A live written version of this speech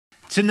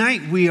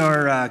Tonight we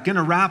are going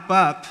to wrap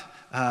up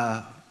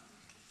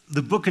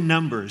the book of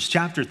Numbers,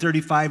 chapter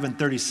 35 and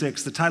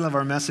 36. The title of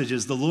our message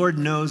is The Lord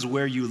Knows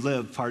Where You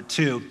Live, part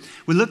 2.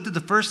 We looked at the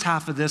first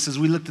half of this as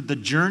we looked at the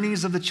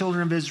journeys of the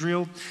children of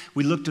Israel.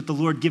 We looked at the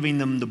Lord giving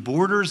them the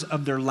borders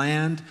of their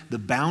land, the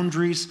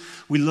boundaries.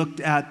 We looked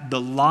at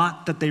the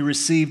lot that they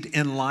received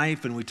in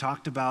life, and we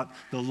talked about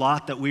the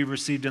lot that we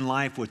received in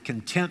life with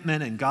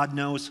contentment, and God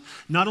knows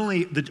not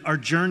only our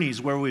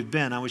journeys where we've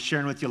been. I was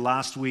sharing with you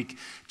last week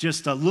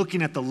just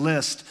looking at the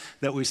list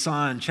that we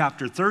saw in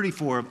chapter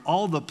 34 of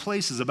all the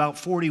places, about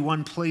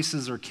 41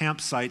 places or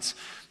campsites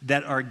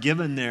that are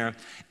given there.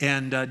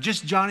 And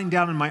just jotting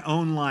down in my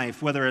own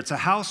life, whether it's a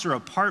house or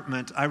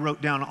apartment, I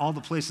wrote down all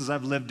the places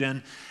I've lived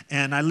in.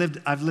 And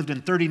I've lived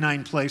in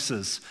 39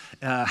 places,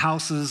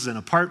 houses and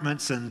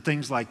apartments and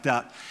things like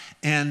that.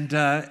 And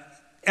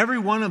every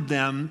one of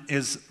them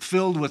is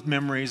filled with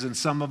memories, and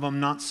some of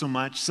them not so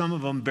much. Some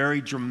of them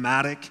very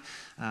dramatic.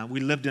 We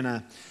lived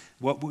in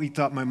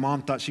my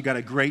mom thought she got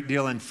a great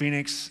deal in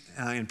Phoenix,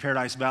 in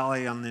Paradise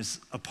Valley on these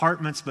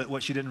apartments, but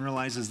what she didn't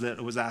realize is that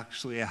it was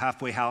actually a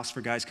halfway house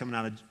for guys coming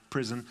out of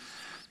prison.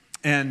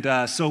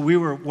 And so we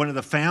were one of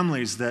the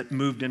families that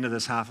moved into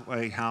this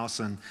halfway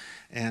house,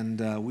 and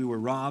we were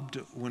robbed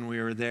when we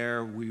were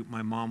there.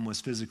 My mom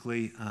was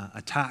physically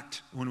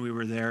attacked when we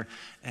were there,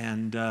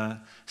 and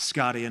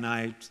Scotty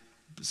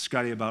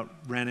about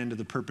ran into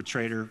the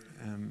perpetrator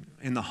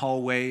in the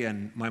hallway,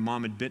 and my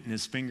mom had bitten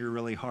his finger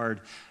really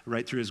hard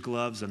right through his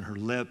gloves and her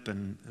lip,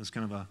 and it was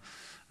kind of a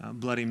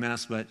bloody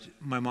mess. But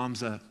my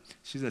mom's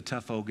she's a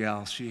tough old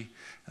gal. She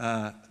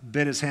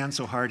bit his hand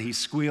so hard he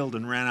squealed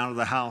and ran out of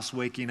the house,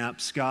 waking up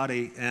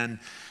Scotty. And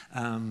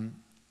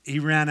he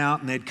ran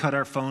out, and they'd cut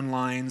our phone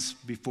lines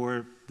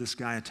before this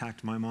guy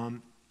attacked my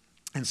mom.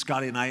 And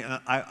Scotty and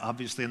I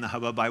obviously in the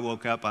hubbub, I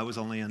woke up. I was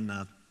only in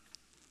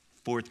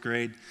fourth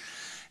grade.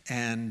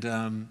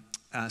 And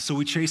so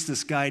we chased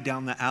this guy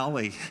down the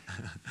alley.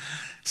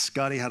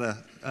 Scotty had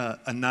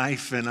a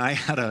knife, and I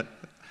had a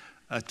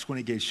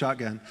 20-gauge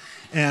shotgun.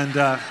 And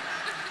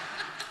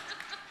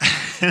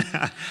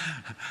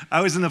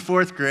I was in the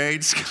fourth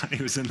grade.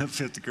 Scotty was in the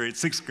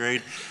sixth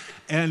grade.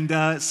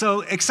 And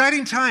so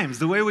exciting times,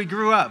 the way we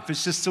grew up.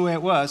 It's just the way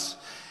it was.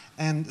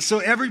 And so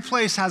every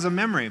place has a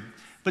memory.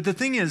 But the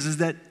thing is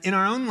that in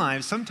our own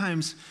lives,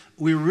 sometimes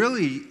we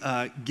really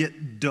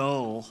get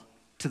dull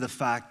to the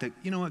fact that,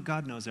 you know what,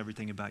 God knows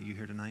everything about you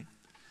here tonight.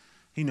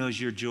 He knows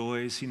your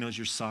joys. He knows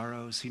your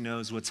sorrows. He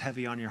knows what's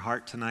heavy on your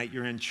heart tonight.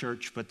 You're in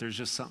church, but there's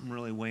just something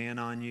really weighing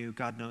on you.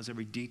 God knows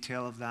every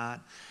detail of that.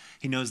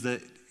 He knows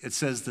that it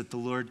says that the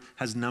Lord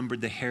has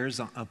numbered the hairs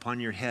upon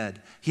your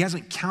head. He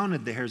hasn't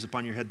counted the hairs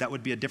upon your head. That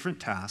would be a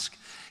different task.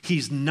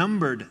 He's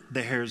numbered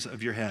the hairs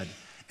of your head.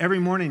 Every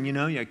morning,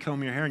 you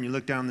comb your hair and you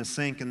look down the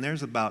sink and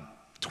there's about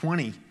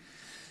 20.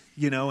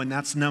 And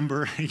that's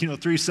number,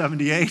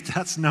 378,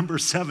 that's number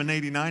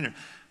 789.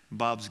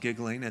 Bob's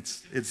giggling,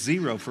 it's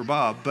 0 for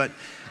Bob. But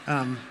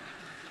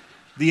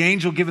the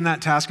angel given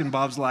that task in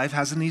Bob's life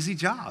has an easy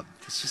job.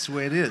 It's just the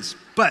way it is.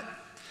 But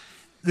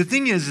the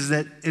thing is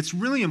that it's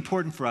really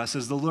important for us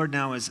as the Lord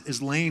now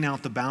is laying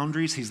out the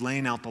boundaries. He's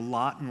laying out the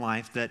lot in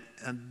life that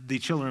the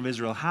children of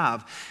Israel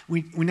have.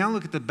 We now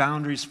look at the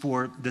boundaries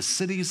for the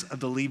cities of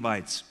the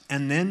Levites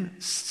and then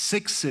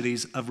 6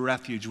 cities of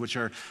refuge, which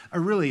are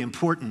really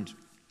important.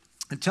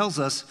 It tells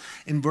us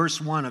in verse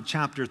 1 of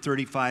chapter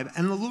 35,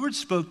 "And the Lord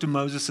spoke to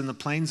Moses in the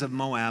plains of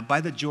Moab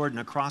by the Jordan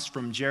across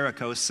from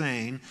Jericho,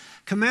 saying,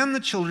 Command the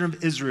children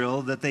of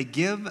Israel that they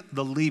give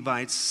the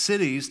Levites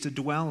cities to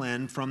dwell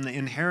in from the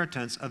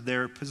inheritance of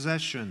their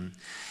possession.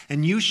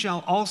 And you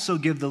shall also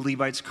give the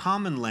Levites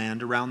common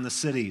land around the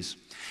cities.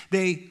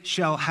 They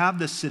shall have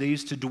the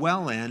cities to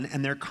dwell in,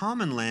 and their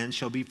common land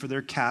shall be for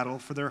their cattle,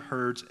 for their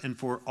herds, and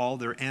for all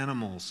their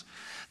animals.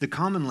 The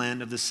common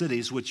land of the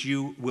cities which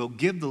you will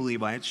give the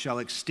Levites shall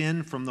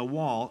extend from the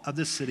wall of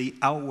the city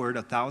outward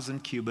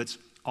 1,000 cubits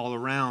all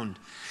around.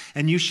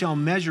 And you shall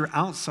measure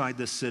outside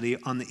the city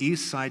on the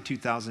east side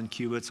 2,000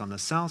 cubits, on the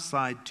south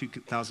side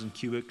 2,000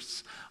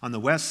 cubits, on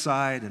the west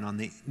side and on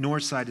the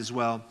north side as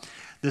well.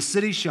 The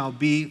city shall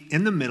be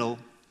in the middle.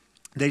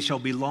 They shall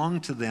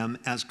belong to them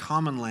as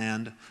common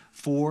land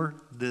for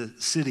the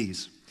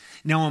cities.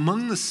 Now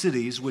among the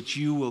cities which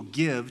you will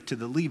give to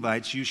the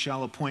Levites, you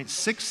shall appoint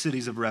 6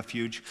 cities of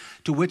refuge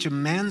to which a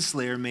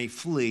manslayer may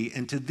flee,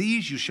 and to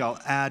these you shall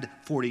add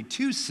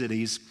 42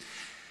 cities.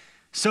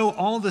 So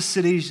all the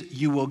cities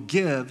you will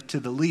give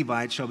to the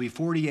Levites shall be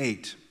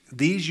 48.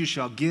 These you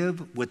shall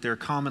give with their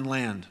common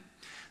land."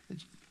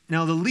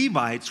 Now the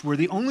Levites were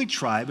the only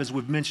tribe, as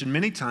we've mentioned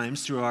many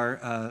times through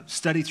our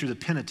study through the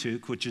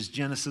Pentateuch, which is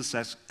Genesis,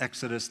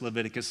 Exodus,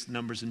 Leviticus,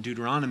 Numbers, and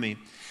Deuteronomy.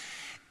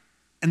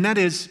 And that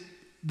is,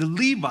 the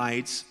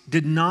Levites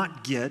did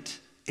not get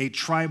a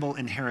tribal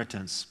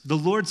inheritance. The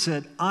Lord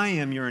said, I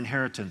am your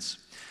inheritance.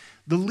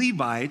 The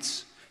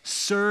Levites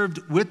served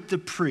with the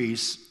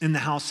priests in the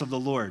house of the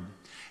Lord.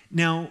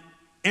 Now,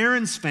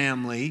 Aaron's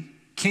family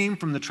came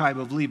from the tribe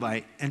of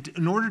Levi, and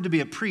in order to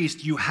be a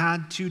priest, you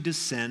had to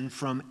descend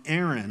from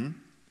Aaron,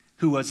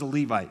 who was a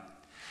Levite.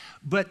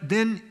 But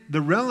then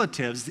the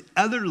relatives, the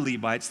other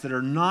Levites that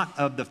are not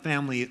of the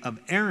family of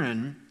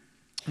Aaron,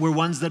 were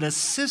ones that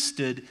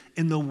assisted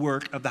in the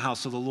work of the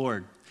house of the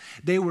Lord.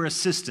 They were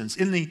assistants.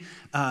 In the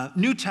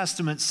New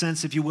Testament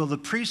sense, if you will, the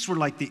priests were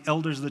like the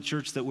elders of the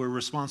church that were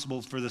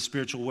responsible for the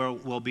spiritual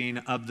well-being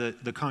of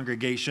the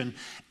congregation.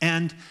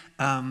 And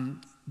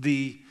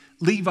the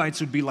Levites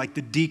would be like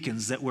the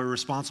deacons that were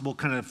responsible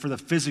kind of for the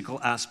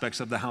physical aspects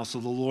of the house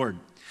of the Lord.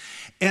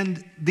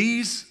 And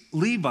these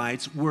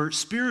Levites were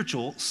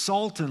spiritual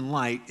salt and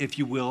light, if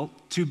you will,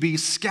 to be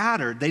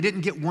scattered. They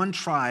didn't get one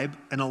tribe,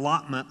 an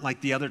allotment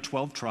like the other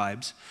 12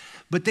 tribes,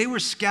 but they were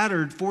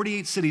scattered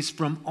 48 cities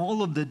from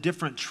all of the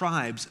different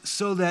tribes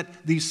so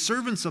that these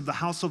servants of the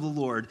house of the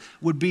Lord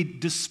would be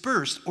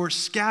dispersed or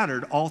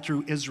scattered all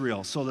through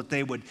Israel so that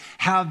they would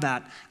have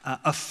that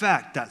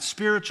effect, that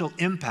spiritual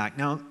impact.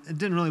 Now, it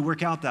didn't really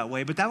work out that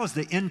way, but that was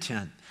the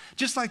intent.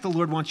 Just like the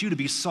Lord wants you to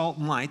be salt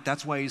and light,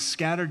 that's why He's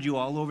scattered you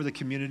all over the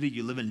community.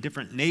 You live in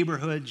different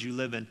neighborhoods, you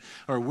live in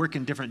or work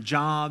in different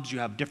jobs, you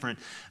have different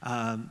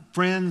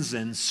friends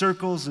and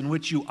circles in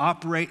which you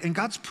operate, and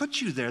God's put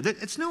you there.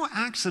 It's no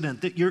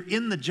accident that you're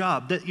in the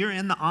job, that you're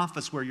in the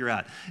office where you're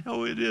at.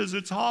 Oh, it is.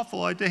 It's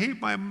awful. I hate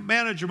my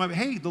manager.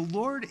 Hey, the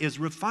Lord is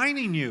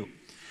refining you.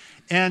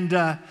 And,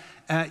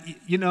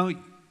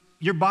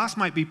 your boss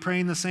might be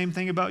praying the same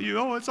thing about you.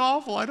 Oh, it's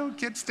awful. I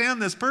can't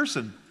stand this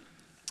person.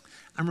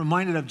 I'm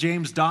reminded of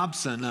James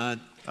Dobson,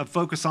 of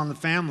Focus on the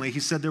Family. He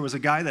said there was a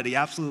guy that he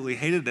absolutely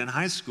hated in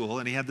high school,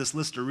 and he had this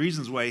list of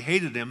reasons why he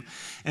hated him.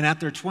 And at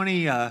their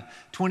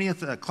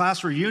 20th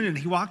class reunion,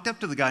 he walked up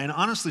to the guy and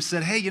honestly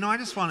said, hey, I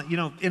just want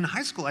to, in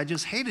high school, I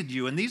just hated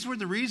you, and these were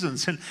the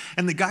reasons.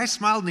 And the guy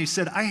smiled and he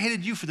said, I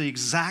hated you for the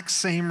exact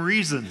same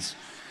reasons.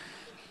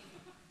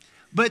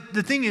 But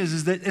the thing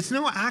is that it's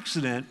no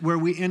accident where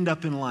we end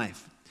up in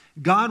life.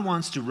 God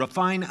wants to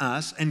refine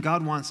us, and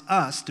God wants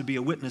us to be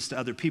a witness to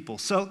other people.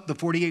 So, the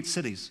 48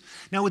 cities.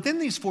 Now, within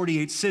these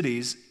 48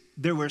 cities,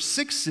 there were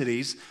 6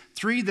 cities,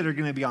 3 that are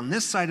going to be on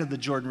this side of the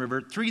Jordan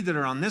River, 3 that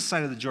are on this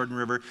side of the Jordan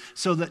River,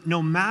 so that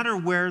no matter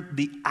where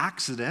the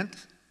accident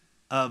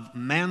of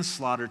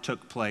manslaughter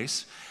took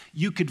place,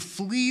 you could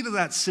flee to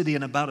that city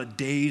in about a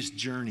day's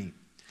journey.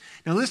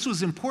 Now, this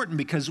was important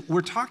because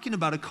we're talking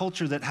about a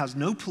culture that has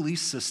no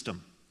police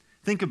system.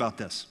 Think about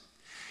this.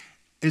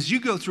 As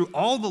you go through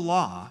all the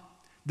law,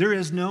 there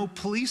is no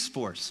police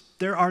force.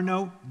 There are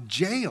no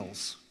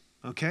jails,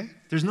 okay?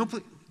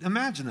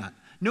 Imagine that.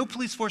 No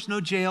police force,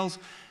 no jails.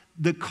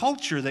 The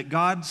culture that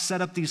God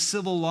set up these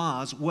civil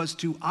laws was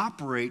to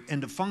operate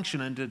and to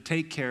function and to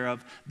take care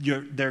of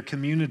their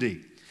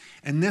community.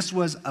 And this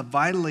was a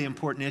vitally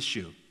important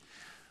issue.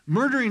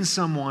 Murdering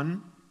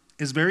someone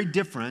is very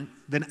different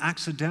than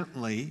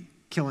accidentally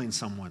killing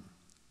someone.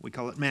 We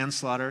call it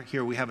manslaughter.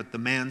 Here we have it, the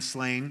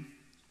manslain.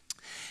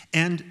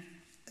 And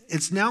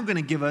it's now going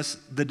to give us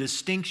the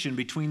distinction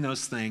between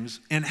those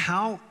things and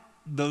how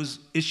those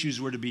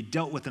issues were to be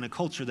dealt with in a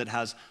culture that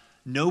has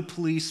no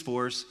police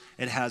force,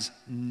 it has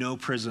no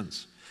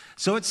prisons.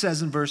 So it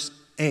says in verse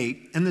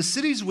 8, and the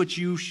cities which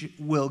you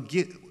will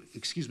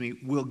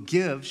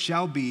give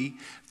shall be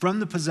from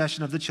the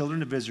possession of the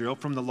children of Israel.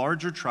 From the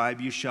larger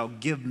tribe you shall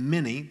give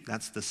many,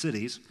 that's the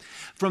cities.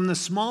 From the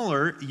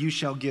smaller you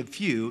shall give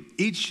few.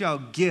 Each shall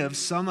give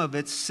some of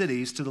its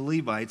cities to the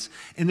Levites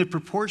in the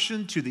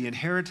proportion to the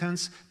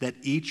inheritance that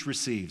each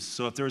receives.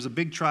 So if there was a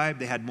big tribe,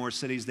 they had more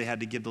cities. They had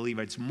to give the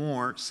Levites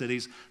more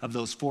cities of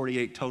those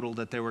 48 total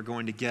that they were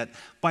going to get.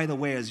 By the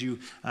way, as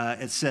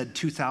it said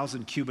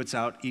 2,000 cubits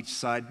out each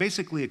side.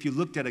 Basically, if you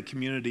looked at a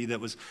community that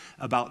was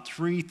about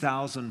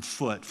 3,000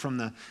 foot from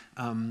the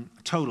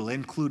total,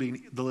 including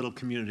the little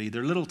community.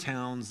 They're little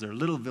towns, they're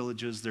little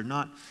villages, they're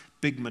not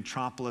big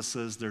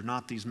metropolises, they're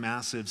not these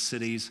massive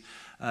cities.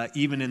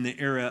 Even in the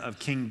era of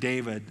King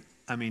David,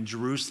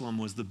 Jerusalem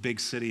was the big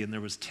city and there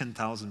was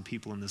 10,000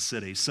 people in the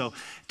city. So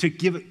to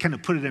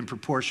put it in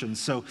proportion,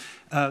 so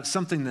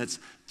something that's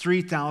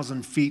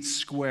 3,000 feet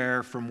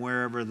square from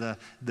wherever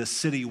the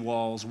city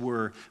walls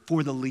were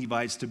for the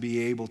Levites to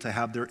be able to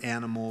have their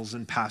animals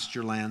and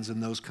pasture lands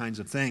and those kinds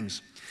of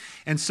things.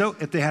 And so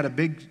if they had a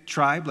big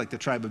tribe, like the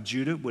tribe of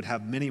Judah, would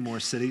have many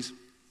more cities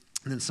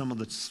than some of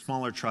the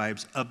smaller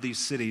tribes of these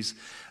cities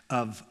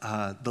of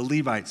the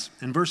Levites.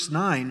 In verse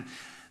 9,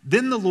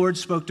 then the Lord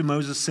spoke to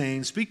Moses,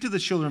 saying, speak to the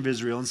children of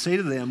Israel and say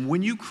to them,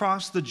 when you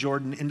cross the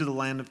Jordan into the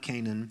land of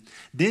Canaan,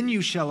 then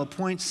you shall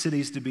appoint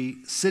cities to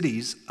be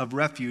cities of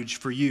refuge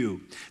for you,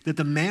 that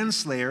the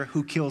manslayer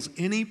who kills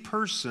any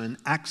person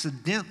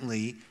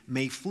accidentally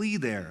may flee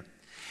there.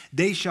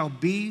 They shall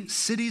be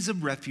cities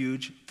of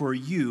refuge for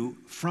you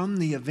from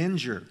the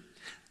avenger,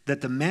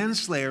 that the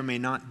manslayer may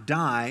not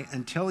die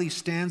until he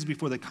stands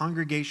before the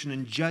congregation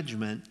in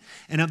judgment.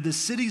 And of the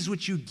cities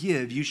which you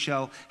give, you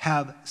shall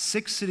have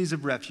 6 cities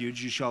of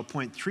refuge. You shall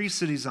appoint 3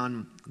 cities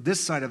on this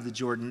side of the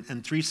Jordan,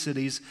 and 3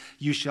 cities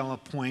you shall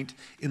appoint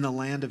in the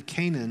land of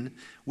Canaan,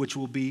 which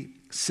will be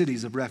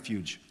cities of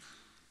refuge.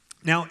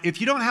 Now, if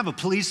you don't have a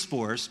police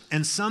force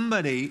and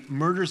somebody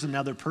murders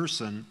another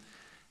person,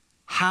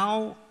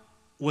 how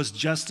was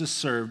justice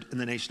served in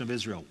the nation of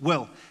Israel?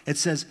 Well, it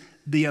says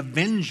the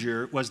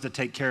avenger was to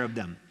take care of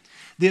them.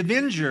 The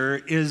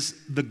avenger is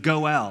the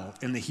Goel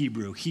in the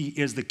Hebrew. He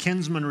is the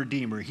kinsman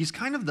redeemer. He's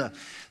kind of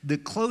the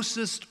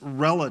closest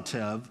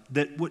relative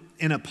that would,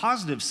 in a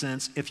positive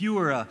sense, if you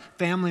were a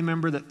family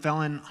member that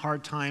fell in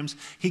hard times,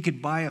 he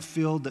could buy a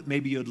field that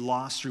maybe you had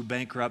lost through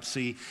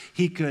bankruptcy.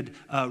 He could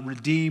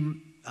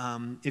redeem.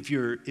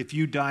 If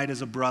you died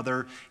as a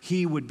brother,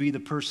 he would be the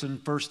person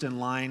first in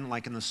line,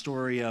 like in the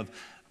story of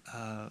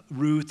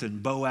Ruth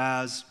and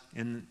Boaz,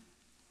 in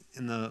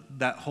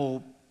that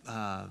whole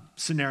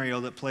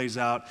scenario that plays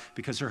out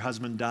because her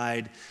husband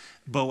died.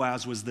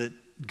 Boaz was the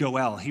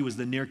Goel. He was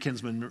the near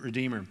kinsman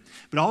redeemer.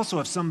 But also,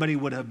 if somebody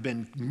would have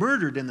been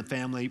murdered in the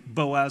family,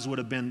 Boaz would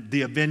have been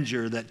the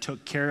avenger that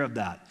took care of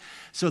that.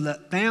 So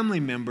that family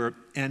member,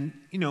 and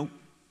the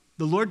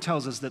Lord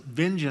tells us that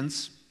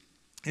vengeance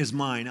is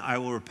mine, I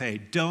will repay.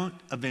 Don't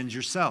avenge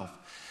yourself.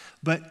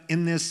 But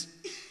in this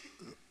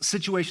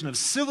situation of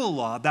civil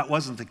law, that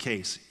wasn't the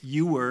case.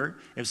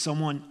 If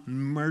someone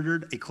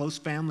murdered a close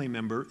family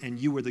member and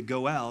you were the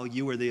Goel,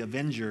 you were the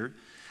avenger,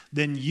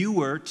 then you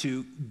were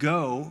to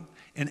go,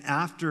 and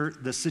after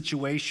the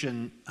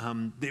situation,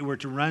 they were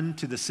to run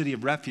to the city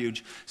of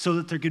refuge so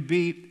that there could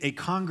be a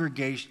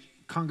congregational,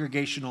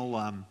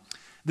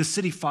 the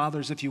city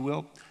fathers, if you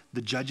will,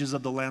 the judges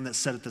of the land that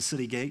sat at the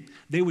city gate,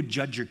 they would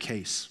judge your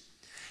case.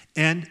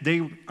 And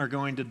they are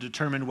going to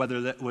determine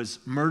whether that was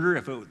murder,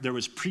 if there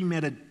was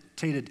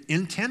premeditated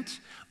intent,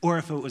 or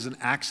if it was an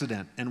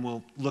accident. And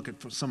we'll look at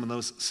some of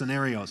those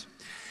scenarios.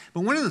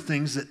 But one of the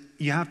things that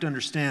you have to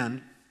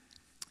understand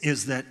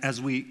is that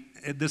as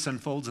this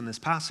unfolds in this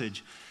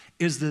passage,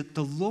 is that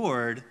the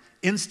Lord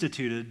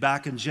instituted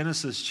back in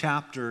Genesis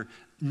chapter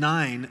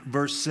 9,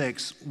 verse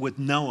 6, with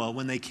Noah,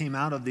 when they came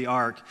out of the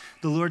ark,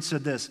 the Lord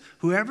said this: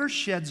 whoever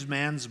sheds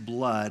man's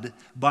blood,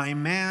 by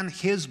man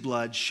his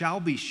blood shall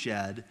be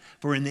shed,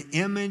 for in the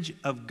image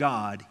of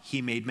God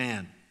he made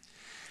man.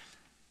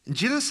 In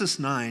Genesis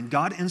 9,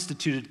 God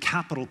instituted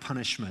capital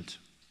punishment.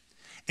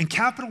 And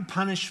capital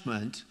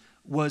punishment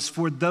was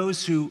for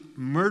those who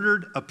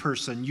murdered a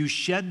person. You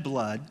shed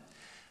blood.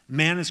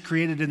 Man is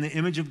created in the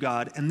image of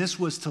God, and this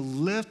was to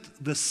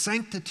lift the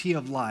sanctity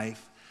of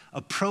life,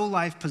 a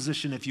pro-life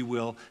position, if you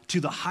will, to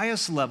the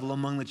highest level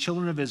among the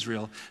children of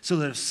Israel, so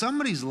that if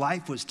somebody's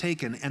life was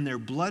taken and their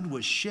blood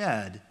was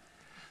shed,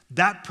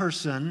 that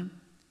person,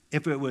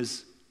 if it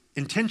was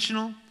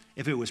intentional,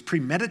 if it was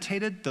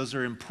premeditated, those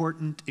are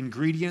important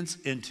ingredients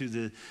into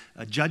the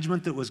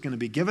judgment that was going to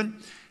be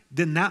given,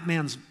 then that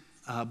man's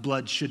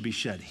blood should be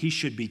shed. He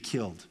should be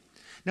killed.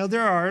 Now,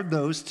 there are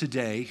those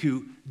today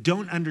who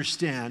don't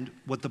understand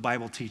what the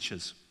Bible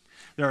teaches.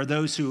 There are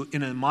those who,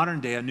 in a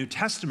modern day, a New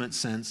Testament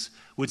sense,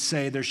 would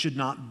say there should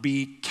not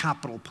be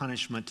capital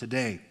punishment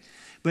today.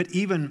 But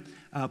even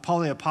Paul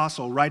the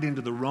Apostle, writing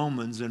to the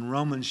Romans, in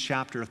Romans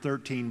chapter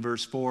 13,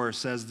 verse 4,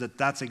 says that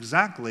that's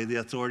exactly the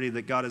authority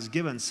that God has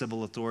given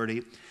civil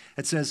authority.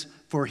 It says,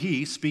 for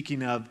he,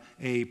 speaking of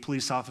a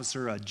police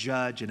officer, a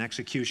judge, an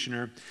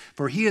executioner,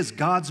 for he is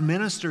God's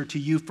minister to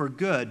you for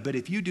good, but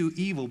if you do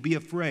evil, be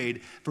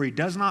afraid, for he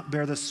does not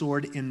bear the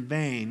sword in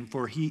vain,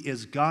 for he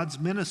is God's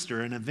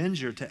minister and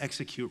avenger to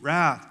execute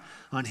wrath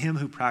on him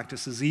who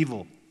practices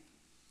evil.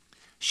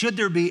 Should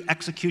there be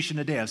execution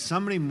today? If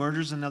somebody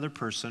murders another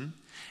person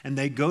and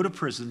they go to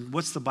prison,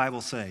 what's the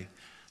Bible say?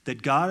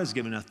 That God has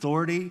given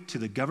authority to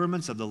the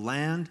governments of the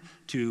land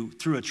to,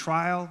 through a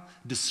trial,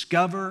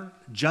 discover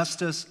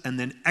justice and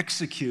then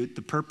execute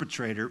the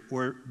perpetrator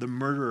or the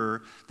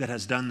murderer that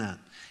has done that.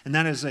 And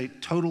that is a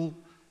total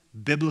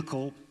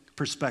biblical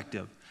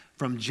perspective.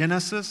 From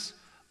Genesis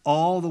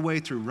all the way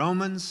through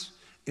Romans,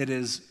 it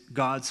is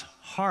God's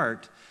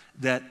heart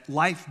that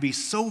life be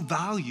so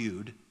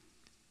valued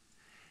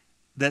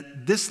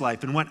that this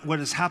life and what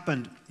has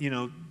happened,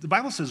 the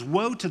Bible says,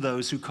 woe to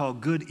those who call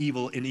good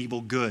evil and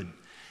evil good.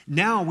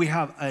 Now we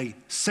have a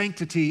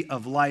sanctity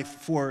of life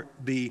for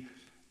the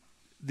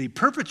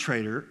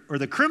perpetrator or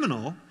the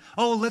criminal.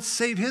 Oh, let's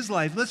save his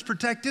life. Let's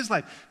protect his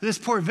life. This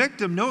poor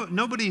victim,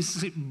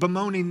 nobody's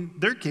bemoaning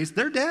their case.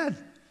 They're dead.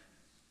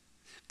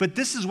 But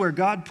this is where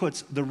God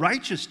puts the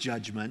righteous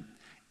judgment,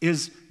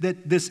 is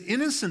that this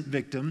innocent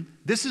victim,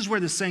 this is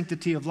where the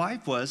sanctity of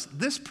life was.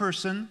 This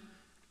person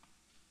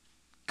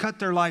cut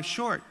their life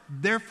short.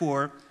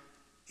 Therefore,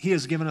 he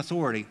has given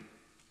authority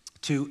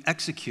to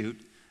execute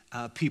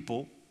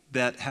people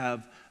that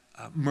have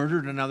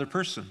murdered another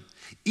person.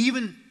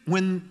 Even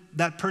when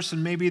that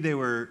person, maybe they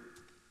were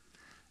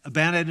a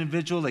bad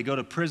individual, they go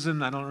to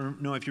prison. I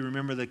don't know if you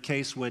remember the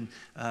case when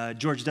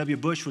George W.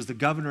 Bush was the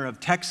governor of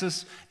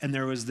Texas, and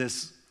there was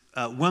this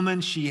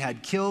woman. She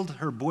had killed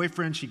her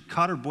boyfriend. She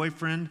caught her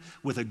boyfriend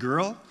with a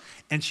girl,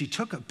 and she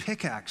took a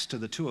pickaxe to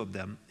the two of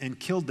them and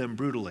killed them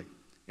brutally.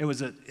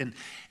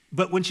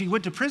 But when she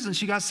went to prison,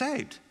 she got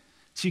saved.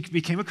 She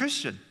became a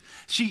Christian.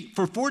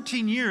 For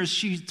 14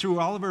 years, through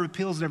all of her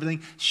appeals and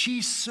everything,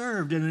 she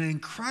served in an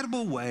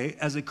incredible way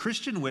as a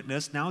Christian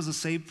witness, now as a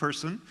saved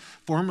person,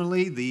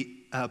 formerly the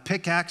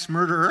pickaxe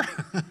murderer.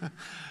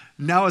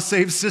 now a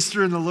saved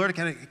sister in the Lord.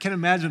 I can't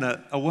imagine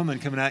a woman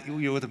coming at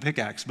you with a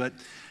pickaxe, but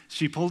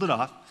she pulled it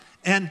off.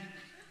 And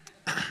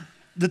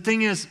the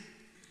thing is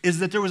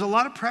that there was a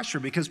lot of pressure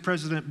because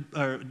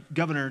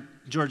Governor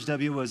George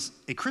W. was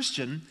a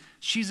Christian.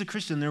 She's a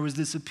Christian. There was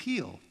this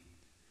appeal.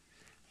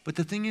 But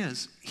the thing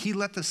is, he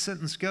let the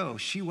sentence go.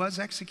 She was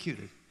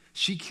executed.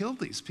 She killed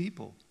these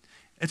people.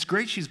 It's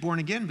great she's born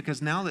again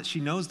because now that she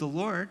knows the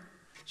Lord,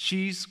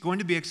 she's going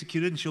to be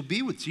executed and she'll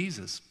be with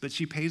Jesus, but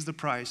she pays the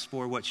price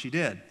for what she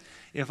did.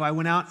 If I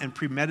went out and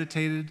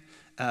premeditated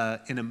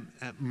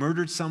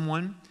murdered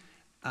someone,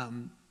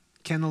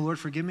 can the Lord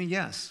forgive me?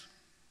 Yes.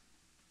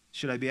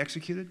 Should I be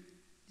executed?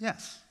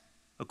 Yes,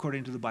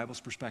 according to the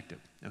Bible's perspective,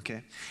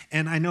 okay?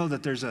 And I know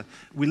that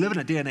we live in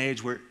a day and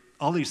age where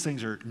all these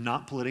things are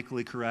not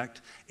politically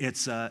correct.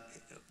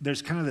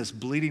 There's kind of this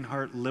bleeding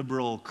heart,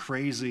 liberal,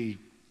 crazy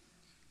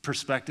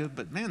perspective,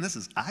 but man, this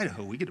is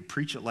Idaho. We get to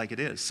preach it like it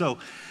is. So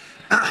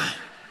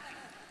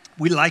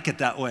we like it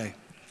that way.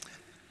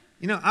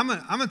 You know,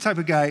 I'm a type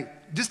of guy,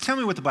 just tell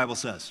me what the Bible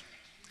says.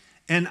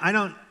 And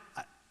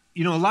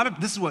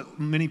this is what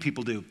many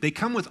people do. They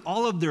come with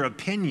all of their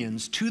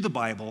opinions to the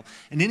Bible,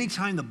 and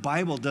anytime the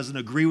Bible doesn't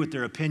agree with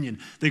their opinion,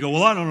 they go,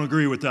 well, I don't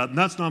agree with that, and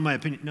that's not my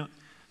opinion. No,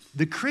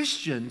 the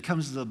Christian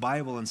comes to the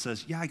Bible and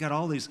says, yeah, I got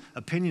all these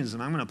opinions,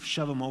 and I'm going to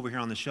shove them over here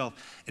on the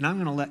shelf, and I'm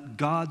going to let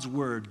God's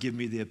word give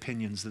me the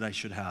opinions that I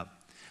should have.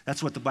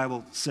 That's what the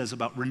Bible says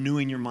about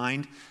renewing your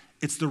mind.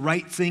 It's the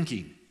right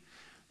thinking.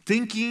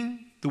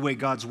 Thinking the way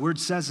God's word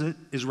says it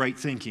is right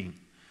thinking.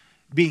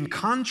 Being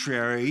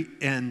contrary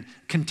and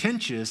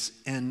contentious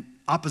and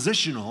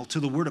oppositional to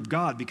the word of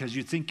God because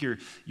you think you're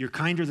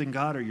kinder than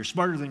God, or you're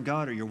smarter than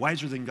God, or you're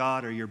wiser than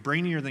God, or you're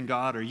brainier than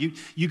God, or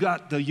you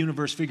got the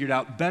universe figured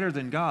out better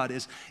than God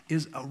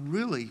is a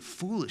really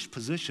foolish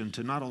position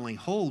to not only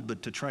hold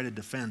but to try to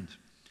defend.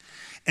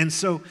 And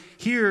so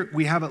here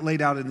we have it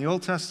laid out in the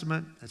Old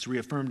Testament. It's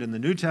reaffirmed in the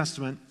New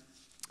Testament.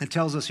 It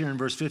tells us here in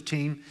verse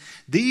 15,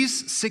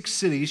 these 6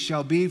 cities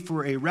shall be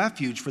for a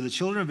refuge for the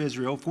children of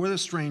Israel, for the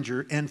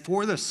stranger, and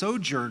for the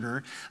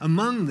sojourner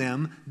among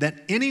them,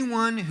 that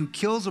anyone who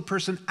kills a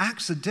person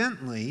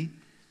accidentally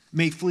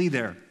may flee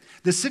there.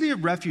 The city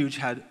of refuge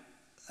had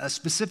a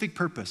specific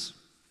purpose.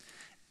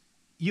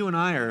 You and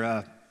I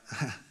are,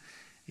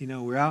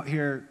 we're out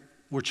here,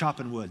 we're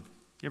chopping wood.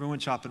 You ever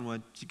went chopping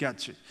wood? You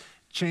got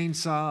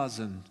chainsaws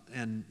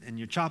and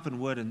you're chopping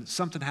wood and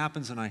something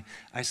happens and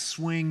I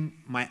swing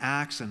my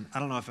axe, and I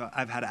don't know if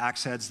I've had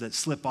axe heads that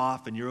slip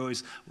off and you're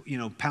always,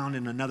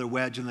 pounding another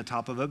wedge in the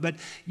top of it, but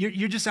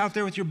you're just out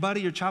there with your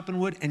buddy, you're chopping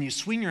wood and you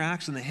swing your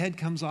axe and the head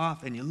comes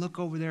off and you look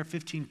over there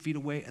 15 feet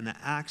away and the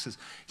axe has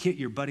hit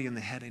your buddy in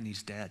the head and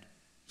he's dead.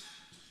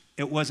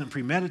 It wasn't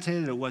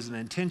premeditated, it wasn't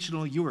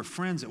intentional, you were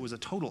friends, it was a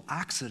total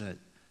accident.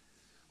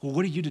 Well,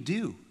 what are you to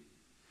do?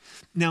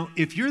 Now,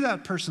 if you're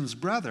that person's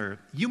brother,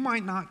 you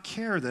might not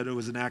care that it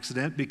was an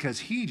accident because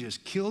he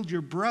just killed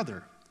your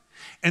brother.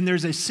 And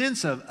there's a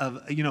sense of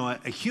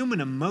a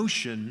human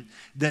emotion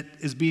that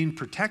is being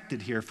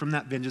protected here from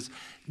that vengeance.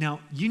 Now,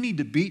 you need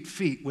to beat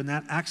feet when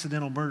that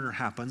accidental murder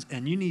happens,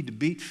 and you need to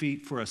beat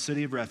feet for a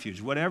city of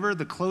refuge. Whatever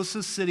the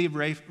closest city of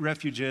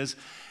refuge is,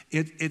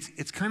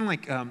 it's kind of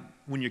like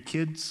when your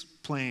kid's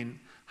playing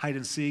hide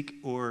and seek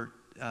or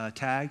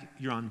tag,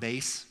 you're on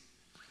base.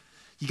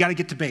 You got to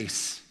get to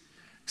base,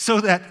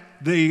 so that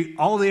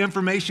all the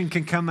information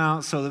can come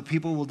out so that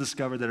people will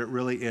discover that it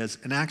really is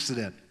an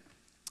accident.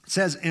 It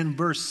says in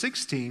verse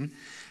 16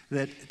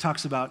 that it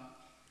talks about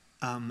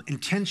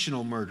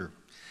intentional murder.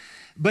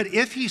 But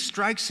if he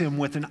strikes him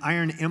with an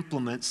iron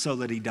implement so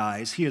that he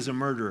dies, he is a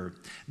murderer.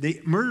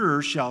 The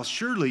murderer shall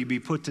surely be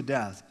put to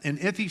death. And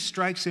if he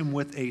strikes him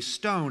with a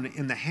stone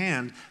in the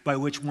hand by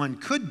which one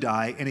could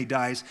die and he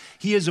dies,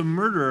 he is a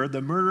murderer.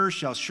 The murderer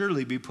shall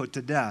surely be put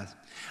to death.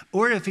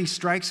 Or if he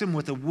strikes him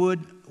with a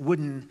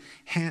wooden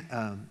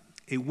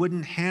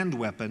hand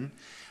weapon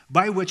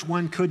by which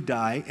one could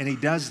die, and he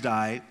does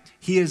die,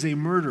 he is a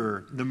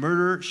murderer. The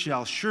murderer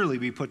shall surely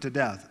be put to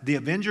death. The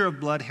avenger of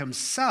blood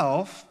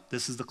himself,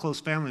 this is the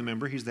close family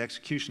member, he's the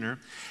executioner,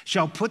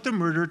 shall put the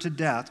murderer to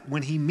death.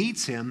 When he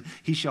meets him,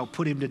 he shall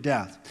put him to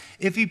death.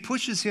 If he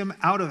pushes him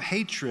out of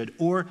hatred,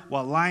 or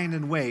while lying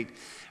in wait,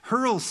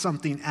 hurls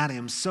something at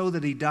him so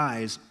that he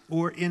dies,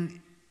 or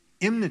in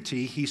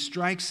enmity he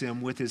strikes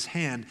him with his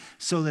hand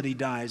so that he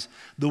dies,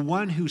 the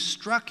one who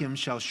struck him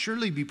shall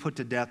surely be put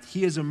to death.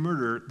 He is a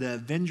murderer. The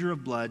avenger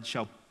of blood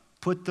shall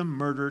put the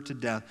murderer to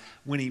death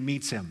when he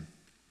meets him.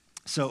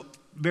 So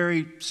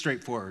very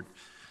straightforward.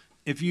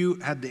 If you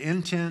had the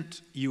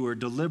intent, you were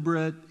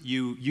deliberate,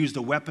 you used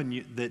a weapon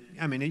if you're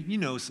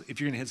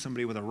going to hit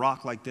somebody with a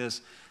rock like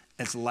this,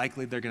 it's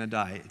likely they're going to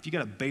die. If you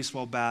got a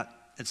baseball bat,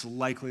 it's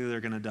likely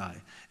they're going to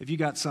die. If you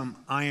got some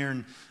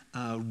iron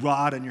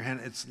rod in your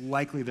hand, it's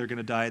likely they're going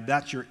to die.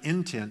 That's your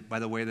intent by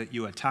the way that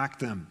you attack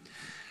them.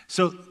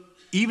 So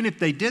even if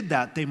they did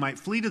that, they might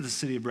flee to the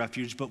city of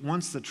refuge, but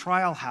once the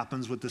trial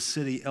happens with the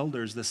city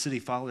elders, the city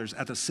fathers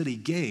at the city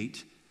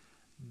gate,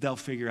 they'll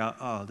figure out,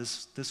 oh,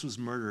 this was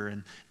murder,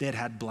 and they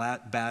had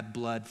bad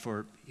blood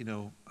for,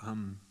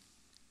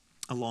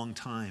 a long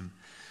time.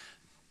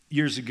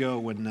 years ago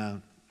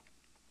when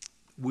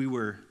we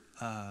were,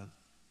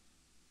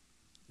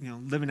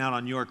 living out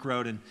on York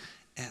Road, and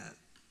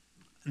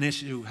an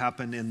issue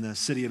happened in the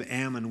city of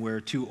Ammon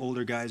where two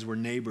older guys were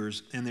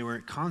neighbors, and they were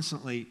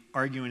constantly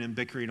arguing and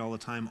bickering all the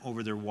time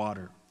over their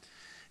water.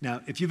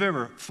 Now, if you've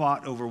ever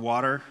fought over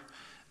water,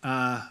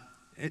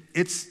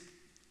 it's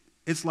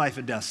life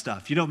and death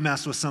stuff. You don't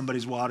mess with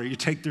somebody's water. You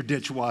take their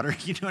ditch water.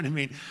 You know what I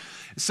mean?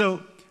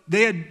 So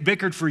they had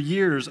bickered for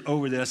years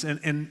over this,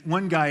 and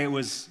one guy, it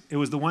was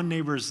the one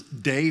neighbor's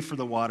day for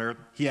the water.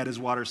 He had his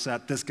water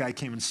set. This guy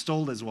came and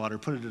stole his water,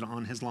 put it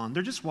on his lawn.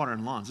 They're just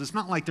watering lawns. It's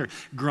not like they're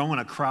growing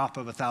a crop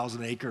of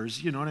 1,000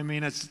 acres. You know what I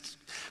mean?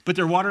 But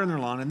they're watering their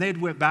lawn, and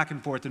they'd went back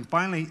and forth. And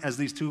finally, as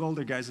these two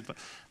older guys,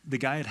 the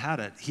guy had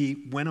it.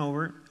 He went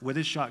over with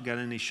his shotgun,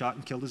 and he shot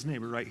and killed his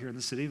neighbor right here in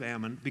the city of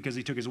Ammon because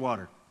he took his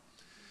water.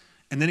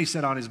 And then he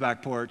sat on his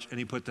back porch, and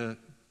he put the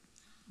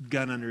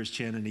gun under his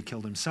chin, and he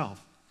killed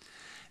himself.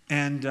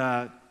 And,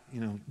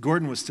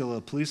 Gordon was still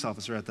a police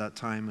officer at that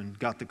time and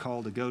got the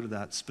call to go to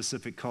that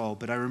specific call.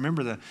 But I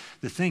remember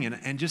the thing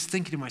and just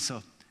thinking to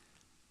myself,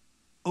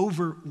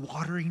 over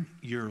watering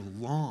your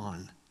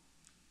lawn.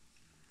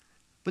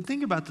 But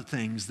think about the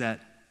things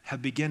that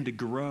have begun to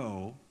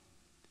grow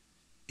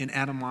in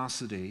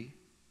animosity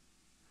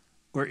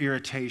or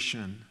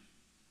irritation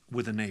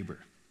with a neighbor.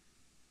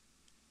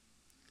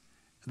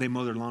 They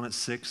mow their lawn at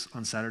 6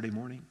 on Saturday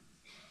morning.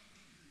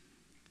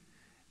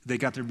 They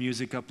got their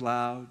music up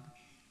loud.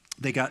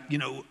 They got,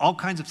 all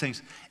kinds of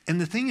things. And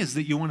the thing is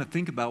that you want to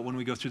think about when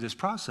we go through this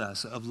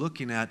process of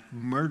looking at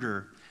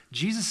murder.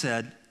 Jesus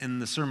said in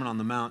the Sermon on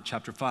the Mount,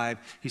 chapter 5,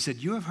 he said,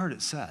 "You have heard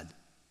it said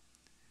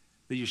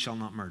that you shall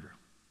not murder.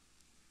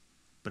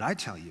 But I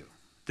tell you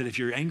that if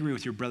you're angry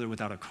with your brother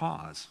without a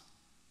cause,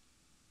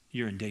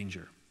 you're in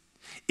danger.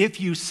 If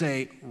you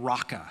say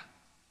raka,"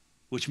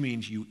 which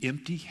means you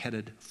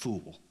empty-headed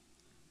fool,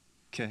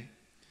 okay?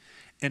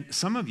 And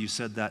some of you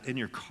said that in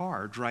your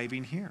car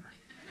driving here.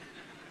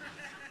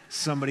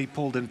 Somebody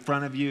pulled in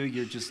front of you,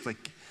 you're just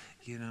like,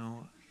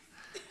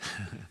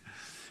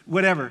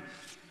 whatever.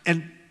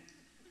 And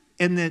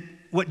that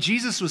what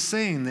Jesus was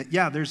saying, that,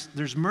 yeah,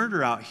 there's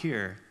murder out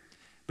here,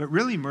 but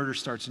really murder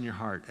starts in your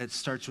heart. It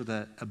starts with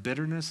a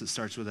bitterness. It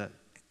starts with a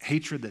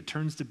hatred that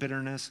turns to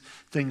bitterness.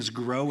 Things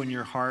grow in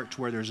your heart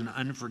to where there's an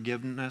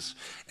unforgiveness,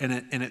 and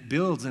it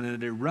builds and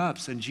it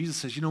erupts. And Jesus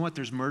says, you know what?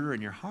 There's murder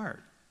in your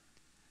heart.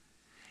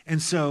 And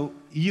so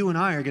you and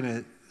I are going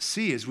to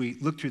see as we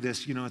look through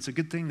this, it's a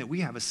good thing that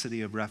we have a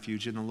city of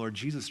refuge in the Lord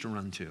Jesus to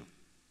run to.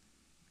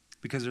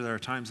 Because there are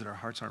times that our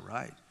hearts aren't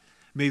right.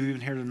 Maybe even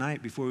here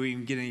tonight, before we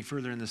even get any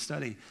further in the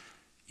study,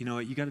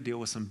 you got to deal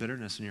with some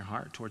bitterness in your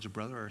heart towards a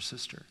brother or a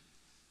sister,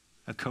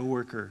 a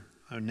coworker,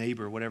 a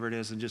neighbor, whatever it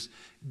is, and just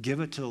give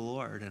it to the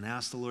Lord and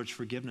ask the Lord's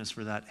forgiveness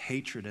for that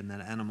hatred and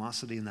that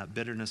animosity and that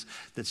bitterness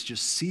that's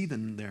just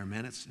seething there,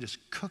 man. It's just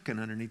cooking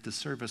underneath the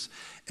surface.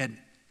 And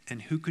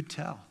who could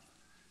tell?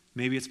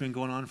 Maybe it's been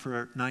going on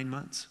for 9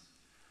 months.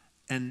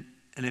 And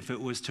if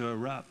it was to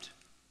erupt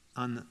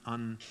I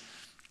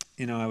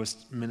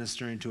was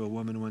ministering to a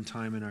woman one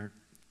time in our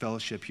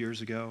fellowship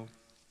years ago,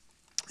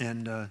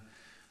 and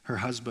her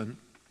husband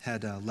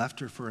had left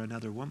her for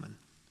another woman.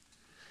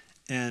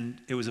 And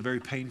it was a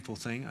very painful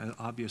thing,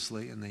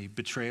 obviously, and the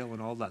betrayal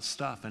and all that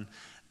stuff. And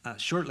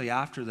shortly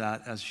after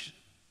that, as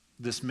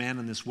this man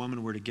and this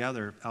woman were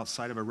together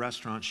outside of a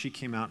restaurant, she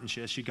came out, and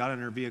as she got in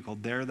her vehicle,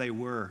 there they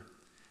were,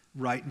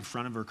 right in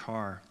front of her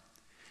car.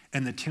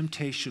 And the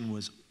temptation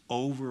was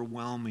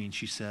overwhelming,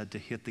 she said, to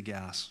hit the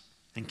gas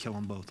and kill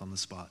them both on the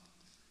spot,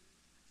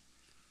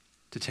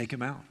 to take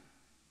them out.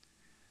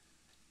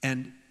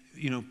 And,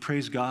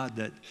 praise God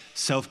that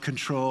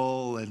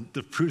self-control and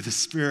the fruit of the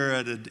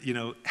Spirit had,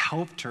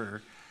 helped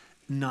her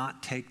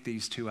not take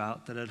these two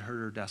out that had hurt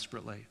her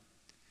desperately.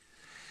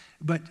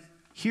 But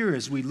here,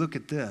 as we look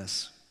at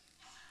this,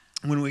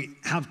 when we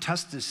have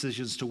tough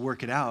decisions to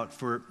work it out,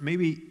 for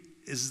maybe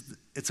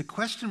it's a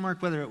question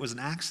mark whether it was an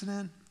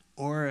accident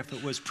or if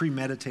it was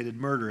premeditated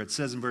murder. It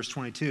says in verse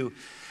 22,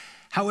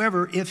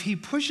 "However, if he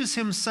pushes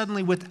him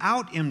suddenly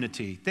without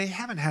enmity," they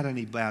haven't had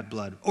any bad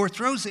blood, "or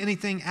throws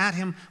anything at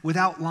him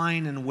without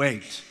lying in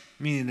wait,"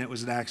 meaning it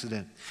was an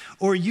accident,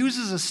 "or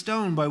uses a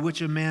stone by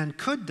which a man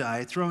could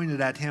die, throwing it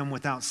at him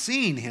without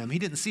seeing him." He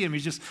didn't see him.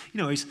 He's just,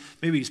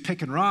 he's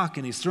picking rock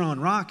and he's throwing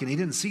rock and he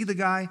didn't see the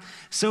guy,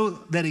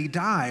 "so that he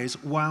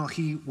dies while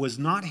he was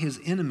not his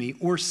enemy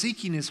or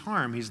seeking his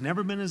harm." He's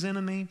never been his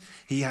enemy.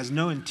 He has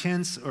no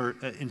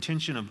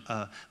intention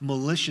of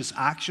malicious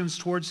actions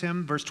towards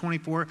him. Verse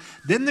 24,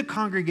 "Then the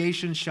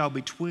congregation shall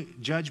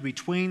judge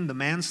between the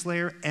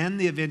manslayer and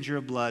the avenger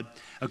of blood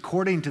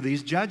according to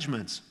these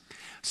judgments.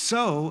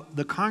 So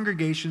the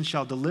congregation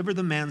shall deliver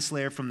the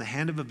manslayer from the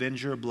hand of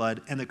avenger of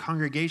blood, and the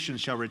congregation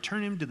shall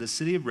return him to the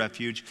city of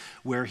refuge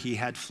where he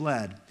had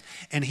fled.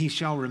 And he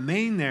shall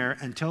remain there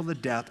until the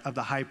death of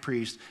the high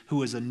priest,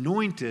 who is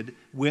anointed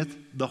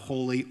with the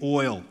holy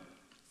oil."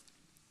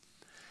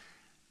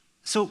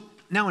 So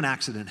now an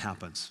accident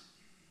happens.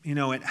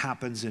 It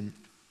happens in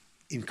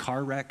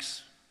car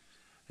wrecks.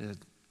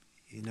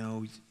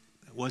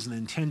 it wasn't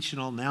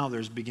intentional. Now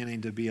there's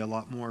beginning to be a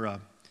lot more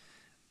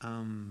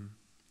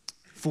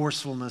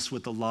forcefulness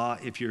with the law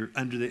if you're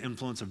under the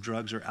influence of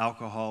drugs or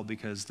alcohol,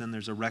 because then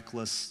there's a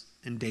reckless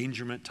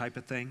endangerment type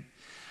of thing.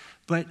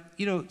 But,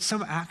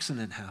 some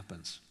accident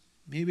happens.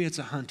 Maybe it's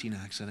a hunting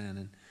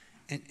accident,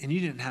 and you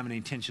didn't have any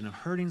intention of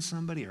hurting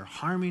somebody or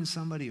harming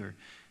somebody or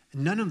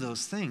none of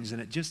those things,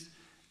 and it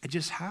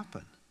just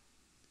happened.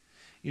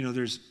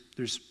 There's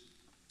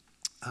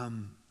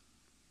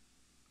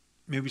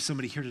maybe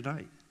somebody here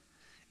tonight,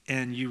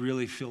 and you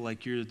really feel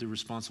like you're the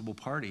responsible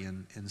party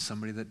in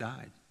somebody that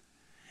died.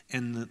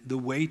 And the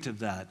weight of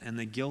that and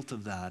the guilt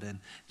of that and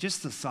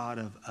just the thought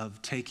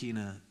of taking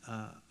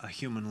a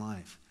human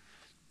life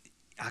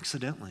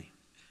accidentally.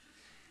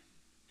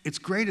 It's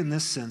great in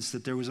this sense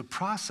that there was a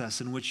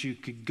process in which you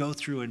could go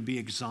through and be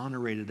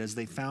exonerated as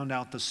they found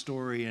out the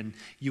story and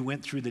you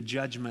went through the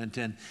judgment.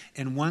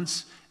 And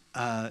once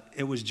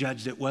it was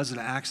judged it was an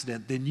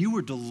accident, then you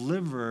were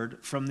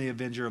delivered from the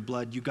avenger of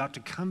blood. You got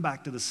to come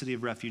back to the city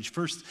of refuge.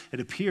 First,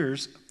 it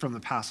appears from the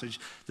passage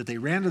that they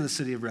ran to the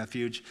city of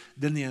refuge.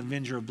 Then the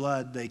avenger of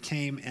blood, they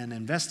came and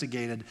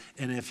investigated,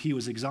 and if he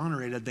was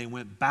exonerated, they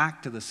went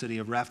back to the city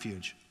of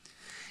refuge.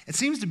 It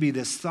seems to be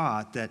this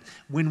thought that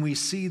when we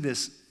see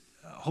this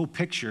whole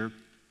picture,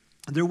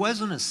 there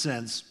was, in a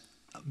sense,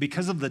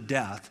 because of the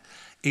death,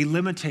 a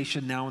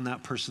limitation now in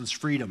that person's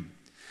freedom.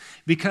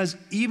 Because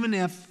even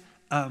if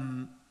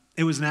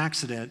it was an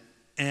accident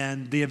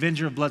and the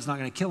avenger of blood's not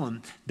going to kill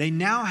him, they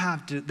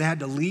had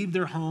to leave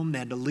their home, they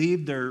had to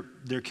leave their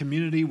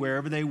community,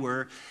 wherever they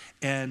were,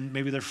 and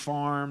maybe their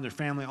farm, their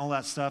family, all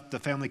that stuff. The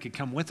family could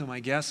come with them,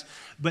 I guess,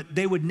 but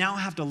they would now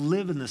have to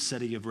live in the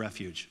city of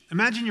refuge.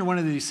 Imagine you're one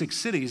of these 6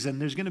 cities,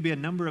 and there's going to be a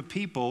number of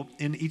people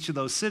in each of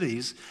those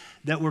cities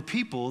that were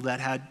people that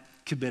had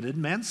committed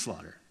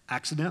manslaughter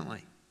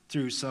accidentally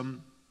through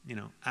some,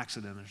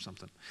 accident or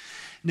something.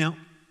 Now,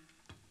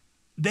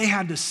 they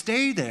had to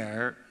stay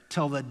there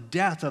till the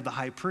death of the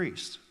high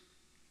priest.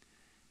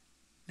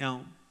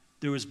 Now,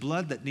 there was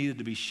blood that needed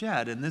to be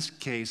shed in this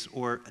case,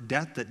 or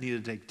death that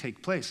needed to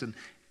take place. And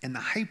the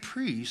high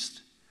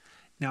priest,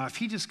 now if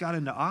he just got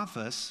into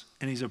office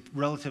and he's a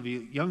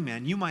relatively young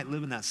man, you might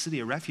live in that city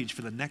of refuge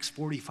for the next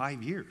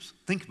 45 years.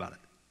 Think about it.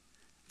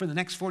 For the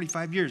next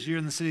 45 years, you're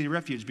in the city of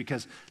refuge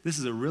because this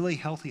is a really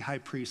healthy high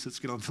priest that's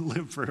going to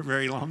live for a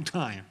very long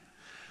time.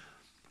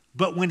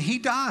 But when he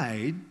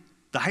died,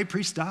 the high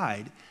priest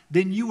died,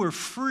 then you were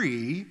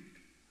free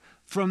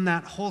from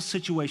that whole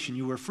situation.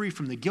 You were free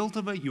from the guilt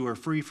of it. You were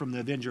free from the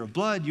avenger of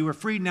blood. You were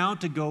free now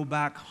to go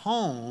back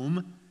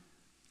home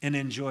and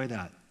enjoy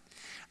that.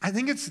 I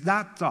think it's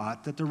that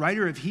thought that the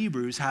writer of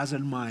Hebrews has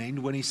in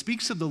mind when he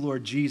speaks of the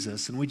Lord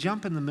Jesus. And we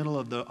jump in the middle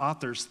of the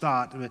author's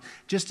thought,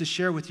 just to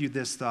share with you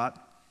this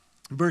thought.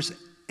 Verse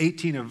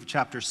 18 of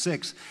chapter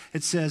 6,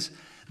 it says,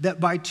 that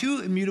by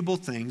 2 immutable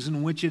things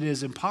in which it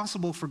is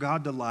impossible for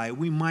God to lie,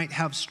 we might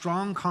have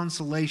strong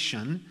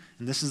consolation,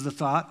 and this is the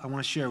thought I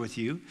want to share with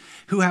you,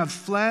 who have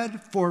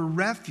fled for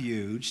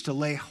refuge to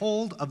lay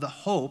hold of the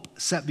hope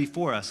set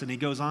before us. And he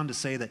goes on to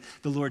say that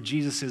the Lord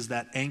Jesus is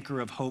that anchor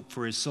of hope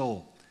for his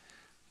soul.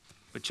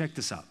 But check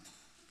this out.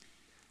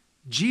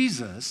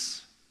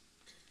 Jesus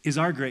is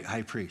our great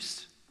high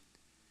priest.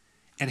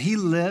 And he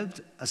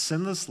lived a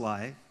sinless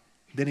life,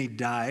 then he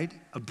died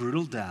a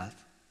brutal death.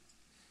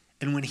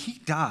 And when he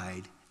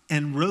died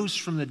and rose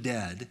from the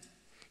dead,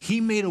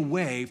 he made a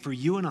way for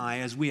you and I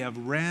as we have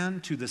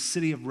ran to the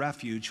city of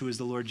refuge, who is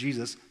the Lord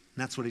Jesus. And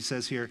that's what he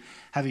says here,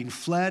 having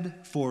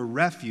fled for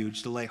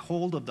refuge to lay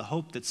hold of the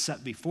hope that's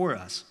set before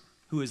us.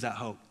 Who is that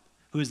hope?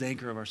 Who is the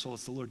anchor of our soul?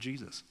 It's the Lord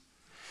Jesus.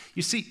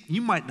 You see,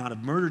 you might not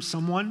have murdered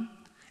someone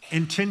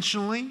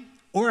intentionally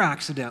or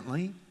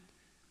accidentally,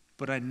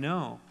 but I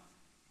know,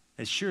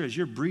 as sure as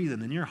you're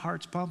breathing and your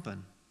heart's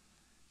pumping,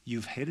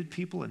 you've hated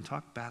people and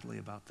talked badly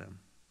about them.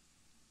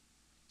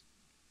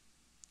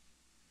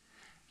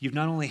 You've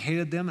not only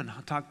hated them and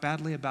talked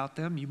badly about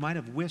them, you might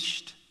have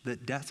wished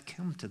that death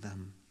come to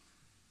them.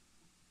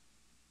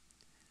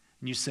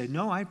 And you say,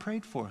 no, I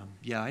prayed for him.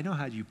 Yeah, I know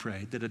how you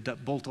prayed, that a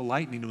bolt of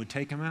lightning would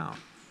take him out.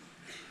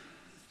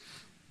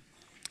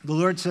 The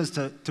Lord says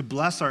to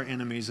bless our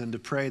enemies and to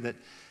pray that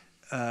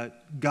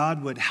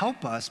God would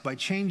help us by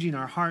changing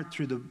our heart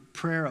through the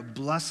prayer of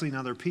blessing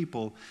other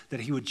people,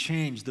 that he would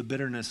change the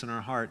bitterness in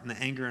our heart and the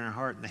anger in our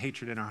heart and the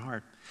hatred in our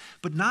heart.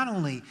 But not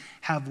only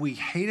have we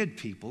hated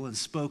people and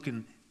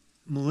spoken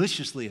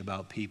maliciously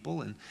about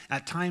people and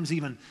at times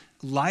even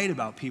lied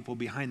about people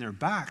behind their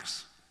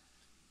backs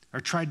or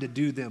tried to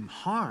do them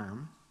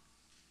harm,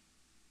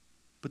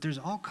 but there's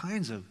all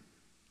kinds of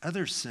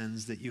other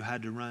sins that you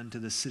had to run to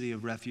the city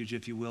of refuge,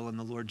 if you will, in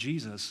the Lord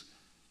Jesus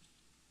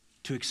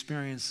to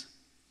experience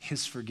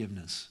his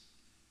forgiveness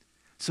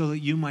so that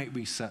you might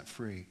be set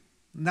free.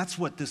 And that's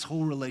what this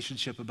whole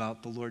relationship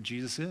about the Lord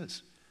Jesus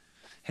is.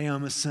 Hey,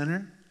 I'm a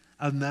sinner.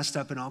 I've messed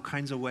up in all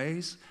kinds of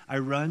ways. I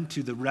run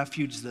to the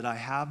refuge that I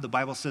have. The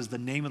Bible says the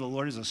name of the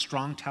Lord is a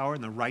strong tower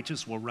and the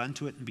righteous will run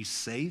to it and be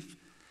safe.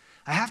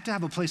 I have to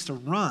have a place to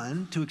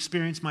run to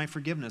experience my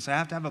forgiveness. I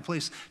have to have a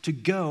place to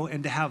go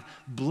and to have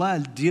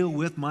blood deal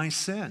with my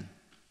sin.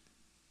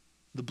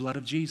 The blood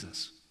of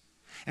Jesus.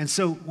 And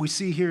so we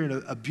see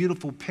here a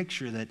beautiful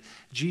picture that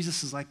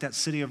Jesus is like that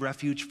city of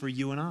refuge for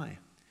you and I.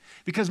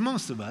 Because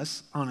most of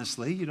us,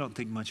 honestly, you don't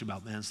think much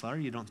about manslaughter.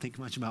 You don't think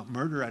much about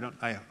murder.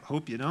 I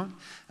hope you don't.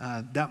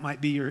 That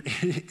might be your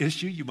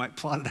issue. You might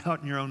plot it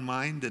out in your own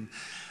mind and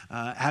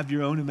have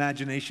your own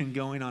imagination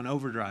going on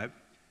overdrive.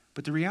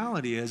 But the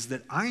reality is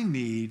that I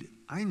need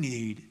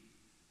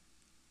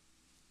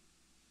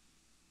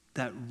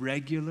that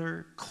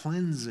regular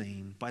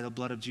cleansing by the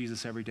blood of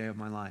Jesus every day of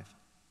my life.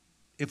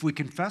 If we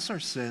confess our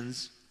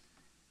sins,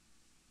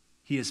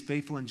 he is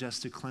faithful and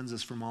just to cleanse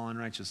us from all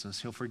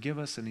unrighteousness. He'll forgive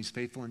us, and he's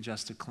faithful and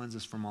just to cleanse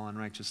us from all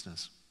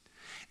unrighteousness.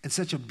 It's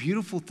such a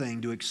beautiful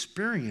thing to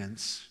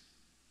experience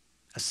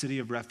a city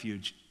of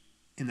refuge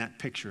in that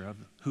picture of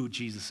who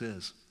Jesus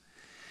is.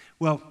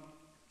 Well,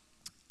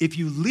 if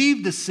you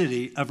leave the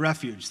city of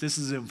refuge, this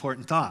is an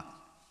important thought.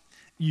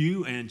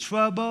 You in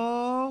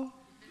trouble.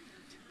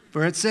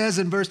 For it says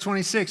in verse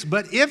 26,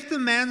 but if the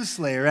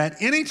manslayer at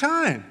any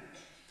time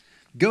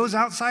goes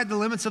outside the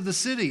limits of the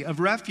city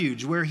of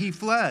refuge where he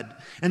fled,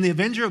 and the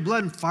avenger of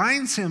blood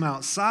finds him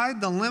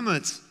outside the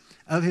limits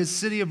of his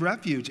city of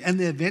refuge, and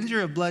the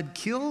avenger of blood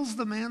kills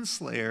the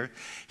manslayer,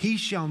 he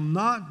shall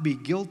not be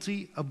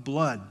guilty of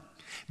blood,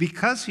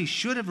 because he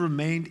should have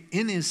remained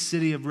in his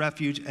city of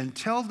refuge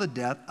until the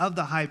death of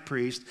the high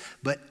priest.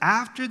 But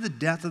after the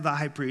death of the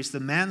high priest, the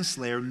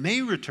manslayer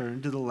may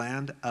return to the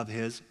land of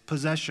his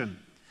possession.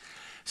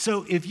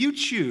 So if you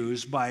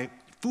choose by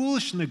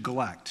foolish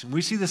neglect, and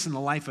we see this in the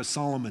life of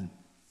Solomon.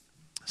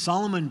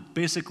 Solomon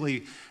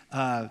basically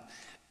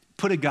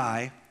put a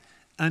guy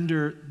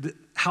under the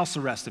house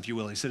arrest, if you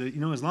will. He said,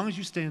 as long as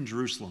you stay in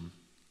Jerusalem,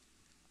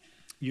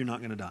 you're not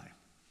going to die.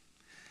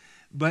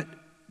 But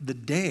the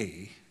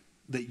day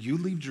that you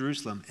leave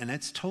Jerusalem, and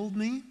it's told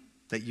me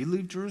that you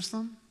leave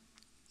Jerusalem,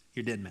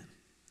 you're dead man.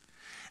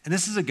 And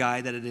this is a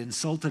guy that had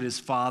insulted his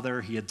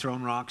father. He had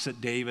thrown rocks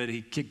at David.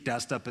 He kicked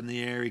dust up in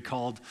the air. He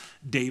called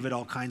David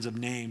all kinds of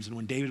names. And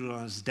when David was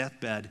on his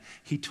deathbed,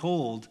 he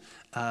told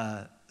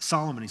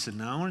Solomon, he said,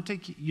 "Now I want to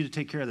take you to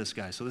take care of this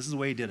guy." So this is the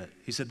way he did it.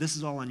 He said, "This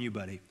is all on you,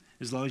 buddy.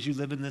 As long as you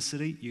live in this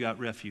city, you got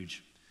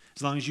refuge.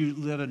 As long as you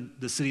live in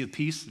the city of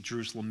peace,"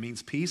 Jerusalem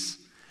means peace,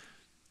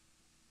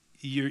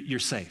 you're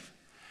safe.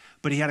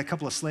 But he had a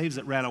couple of slaves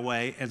that ran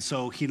away, and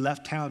so he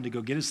left town to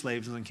go get his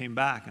slaves and then came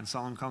back. And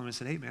Solomon called him and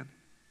said, "Hey, man,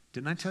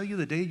 didn't I tell you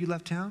the day you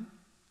left town,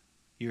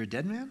 you're a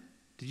dead man?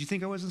 Did you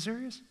think I wasn't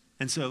serious?"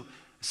 And so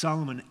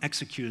Solomon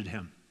executed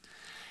him.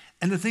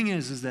 And the thing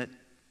is that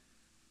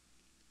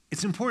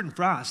it's important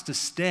for us to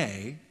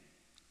stay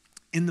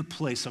in the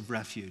place of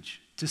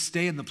refuge, to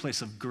stay in the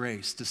place of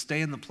grace, to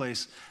stay in the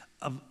place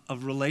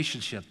of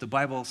relationship. The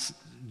Bible,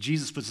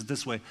 Jesus puts it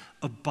this way,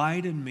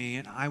 "Abide in me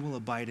and I will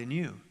abide in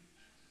you."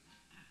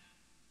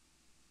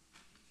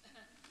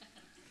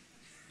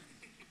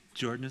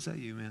 Jordan, is that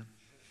you, man?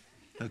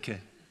 Okay.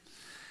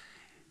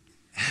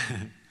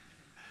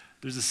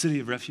 There's a city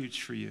of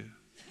refuge for you.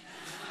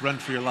 Run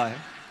for your life.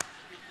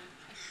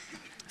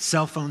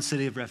 Cell phone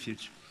city of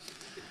refuge.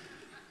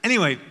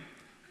 Anyway,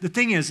 the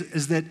thing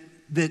is that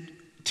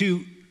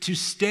to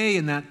stay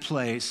in that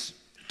place,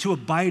 to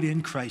abide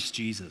in Christ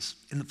Jesus,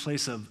 in the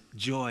place of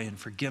joy and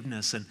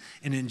forgiveness and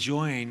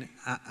enjoying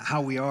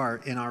how we are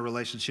in our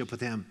relationship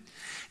with him.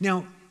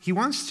 Now, he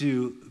wants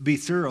to be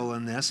thorough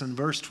in this. In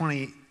verse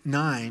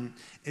 29,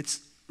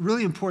 it's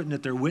really important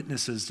that they're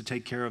witnesses to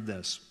take care of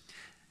this.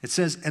 It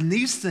says, "And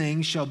these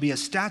things shall be a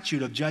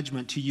statute of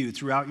judgment to you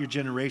throughout your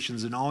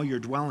generations in all your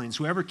dwellings.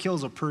 Whoever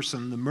kills a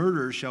person, the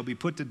murderer shall be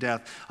put to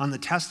death on the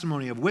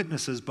testimony of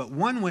witnesses, but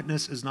one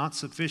witness is not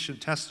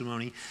sufficient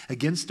testimony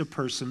against a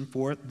person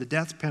for the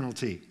death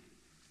penalty."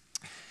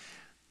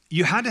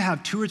 You had to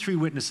have 2 or 3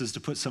 witnesses to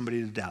put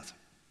somebody to death,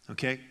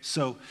 okay?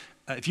 So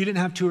if you didn't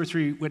have 2 or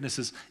 3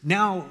 witnesses,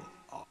 now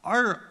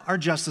our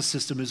justice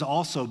system is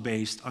also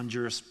based on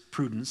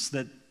jurisprudence,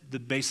 that the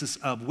basis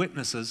of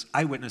witnesses,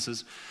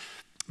 eyewitnesses.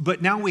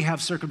 But now we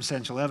have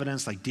circumstantial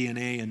evidence like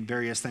DNA and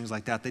various things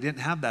like that. They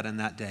didn't have that in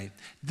that day.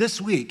 This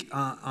week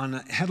on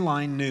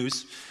headline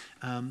news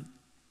on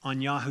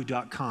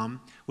yahoo.com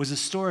was a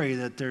story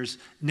that there's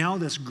now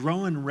this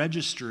growing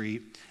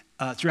registry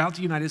throughout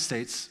the United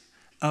States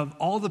of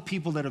all the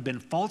people that have been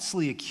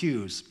falsely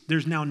accused.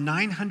 There's now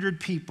 900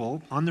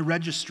 people on the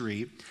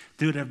registry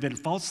that have been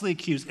falsely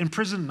accused, in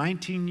prison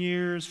 19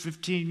 years,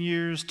 15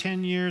 years,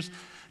 10 years.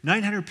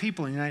 900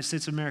 people in the United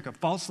States of America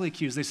falsely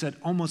accused. They said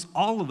almost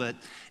all of it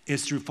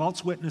is through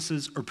false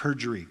witnesses or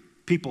perjury.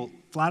 People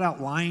flat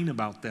out lying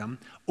about them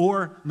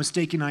or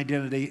mistaking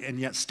identity and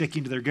yet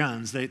sticking to their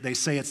guns. They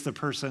say it's the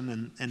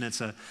person and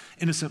it's an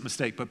innocent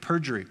mistake, but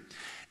perjury.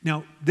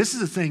 Now, this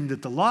is a thing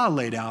that the law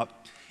laid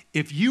out.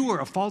 If you were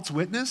a false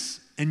witness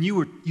and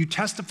you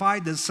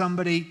testified that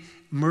somebody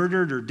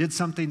murdered or did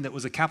something that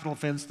was a capital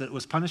offense that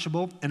was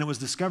punishable, and it was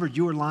discovered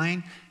you were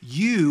lying,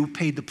 you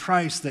paid the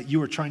price that you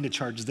were trying to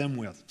charge them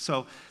with.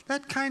 So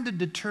that kind of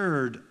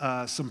deterred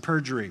some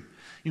perjury.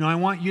 I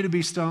want you to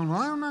be stoned.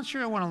 Well, I'm not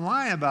sure I want to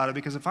lie about it,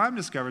 because if I'm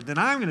discovered, then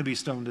I'm going to be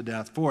stoned to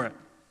death for it.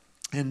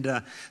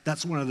 And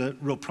that's one of the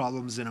real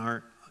problems in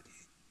our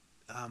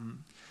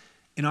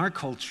in our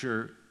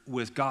culture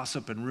with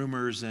gossip and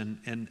rumors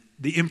and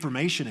the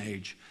information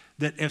age,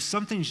 that if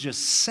something's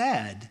just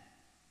said,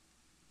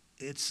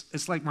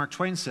 it's like Mark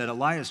Twain said, a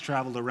lie has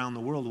traveled around the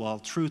world while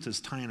truth is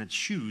tying its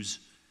shoes.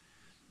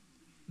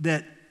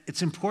 That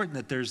it's important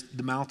that there's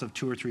the mouth of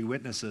 2 or 3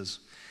 witnesses.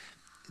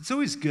 It's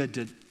always good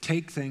to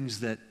take things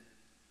that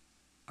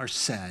are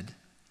said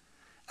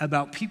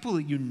about people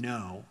that you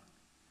know.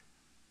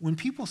 When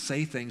people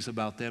say things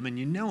about them and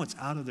you know it's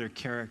out of their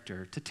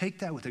character, to take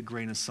that with a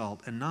grain of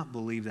salt and not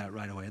believe that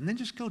right away. And then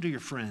just go to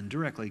your friend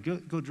directly.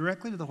 Go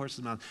directly to the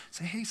horse's mouth.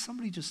 Say, hey,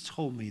 somebody just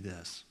told me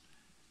this.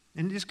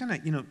 And just kind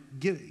of,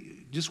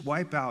 just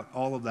wipe out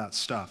all of that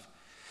stuff.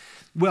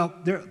 Well,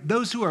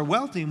 those who are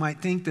wealthy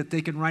might think that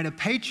they can write a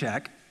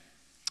paycheck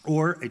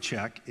or a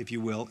check, if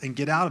you will, and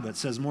get out of it. It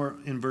says more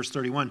in verse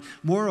 31,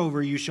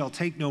 moreover, you shall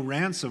take no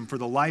ransom for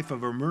the life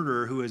of a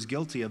murderer who is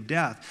guilty of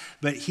death,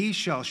 but he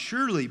shall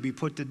surely be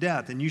put to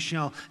death, and you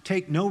shall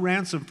take no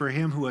ransom for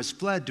him who has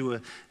fled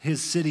to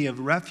his city of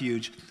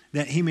refuge,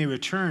 that he may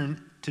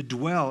return to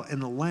dwell in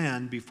the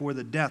land before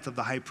the death of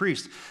the high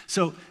priest.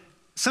 So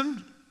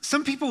some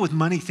people with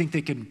money think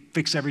they can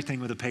fix everything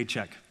with a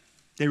paycheck.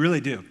 They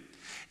really do.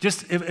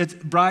 Just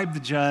bribe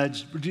the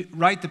judge,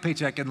 write the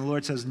paycheck, and the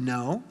Lord says,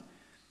 no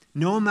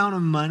amount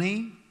of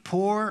money,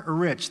 poor or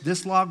rich.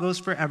 This law goes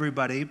for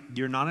everybody.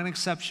 You're not an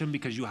exception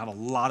because you have a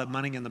lot of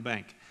money in the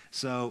bank.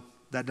 So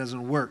that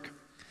doesn't work.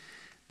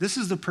 This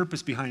is the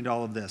purpose behind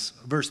all of this.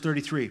 Verse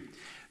 33,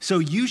 so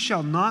you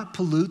shall not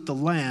pollute the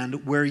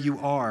land where you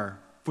are,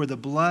 for the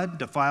blood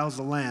defiles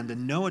the land,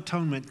 and no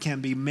atonement can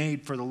be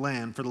made for the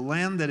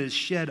land that is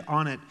shed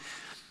on it,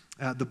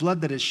 the blood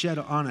that is shed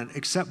on it,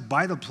 except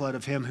by the blood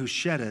of him who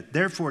shed it.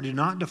 Therefore do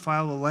not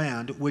defile the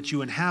land which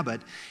you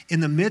inhabit, in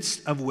the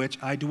midst of which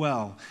I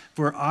dwell.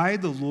 For I,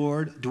 the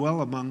Lord,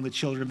 dwell among the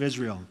children of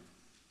Israel.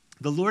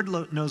 The Lord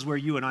knows where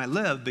you and I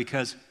live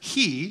because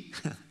he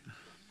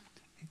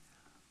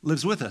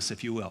lives with us,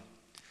 if you will.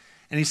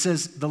 And he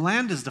says, the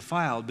land is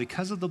defiled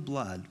because of the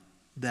blood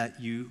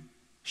that you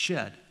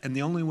shed. And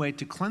the only way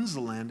to cleanse the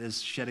land is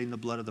shedding the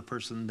blood of the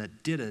person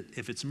that did it,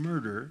 if it's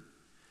murder,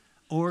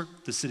 or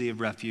the city of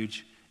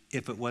refuge,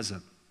 if it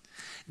wasn't.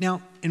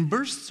 Now, in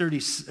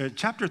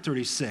chapter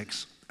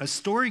 36, a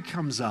story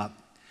comes up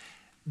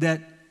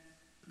that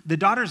the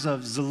daughters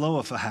of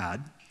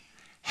Zelophehad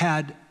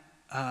had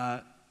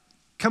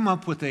come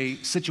up with a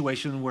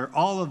situation where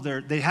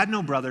they had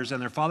no brothers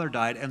and their father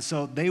died, and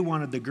so they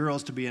wanted the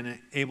girls to be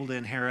able to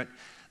inherit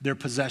their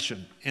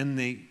possession in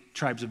the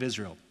tribes of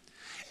Israel.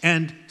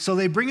 And so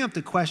they bring up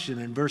the question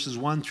in verses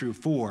 1 through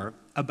 4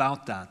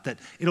 about that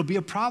it'll be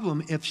a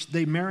problem if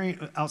they marry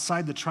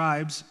outside the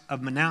tribes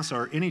of Manasseh,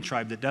 or any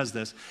tribe that does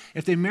this.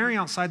 If they marry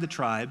outside the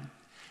tribe,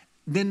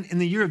 then in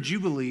the year of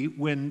Jubilee,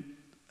 when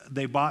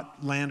they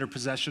bought land or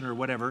possession or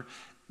whatever,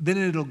 then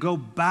it'll go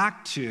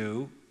back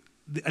to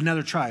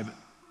another tribe.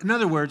 In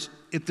other words,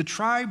 if the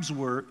tribes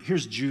were,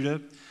 here's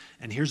Judah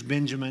and here's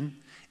Benjamin,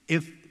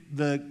 if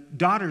the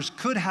daughters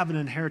could have an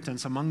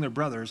inheritance among their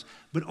brothers,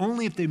 but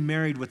only if they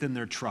married within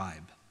their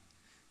tribe,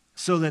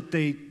 so that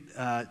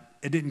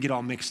it didn't get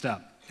all mixed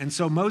up. And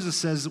so Moses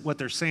says what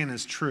they're saying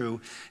is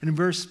true. And in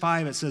verse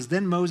 5 it says,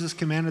 then Moses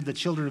commanded the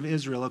children of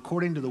Israel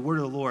according to the word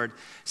of the Lord,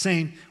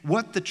 saying,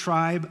 what the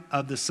tribe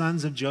of the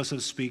sons of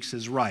Joseph speaks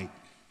is right.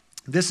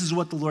 This is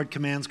what the Lord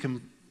commands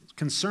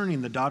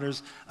concerning the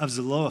daughters of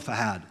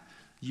Zelophehad.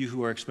 You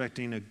who are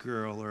expecting a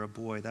girl or a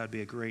boy, that would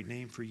be a great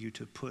name for you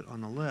to put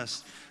on the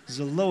list.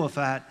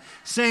 Zelophehad,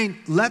 saying,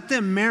 let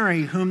them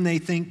marry whom they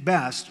think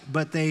best,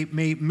 but they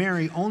may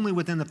marry only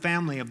within the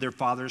family of their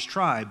father's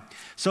tribe.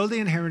 So the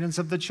inheritance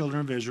of the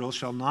children of Israel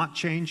shall not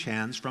change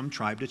hands from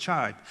tribe to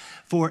tribe.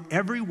 For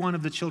every one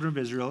of the children of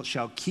Israel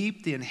shall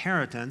keep the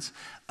inheritance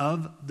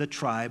of the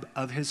tribe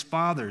of his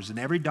fathers. And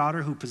every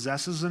daughter who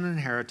possesses an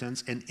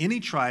inheritance in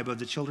any tribe of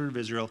the children of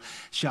Israel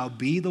shall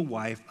be the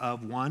wife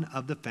of one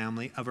of the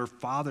family of her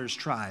father's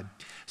tribe,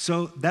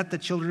 so that the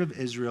children of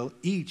Israel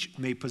each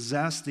may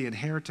possess the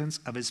inheritance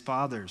of his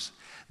fathers.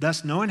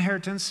 Thus no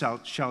inheritance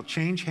shall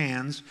change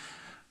hands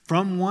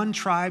from one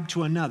tribe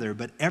to another,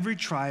 but every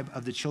tribe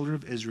of the children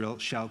of Israel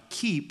shall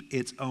keep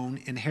its own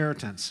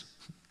inheritance.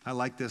 I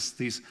like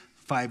these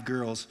 5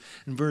 girls.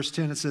 In verse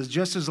 10 it says,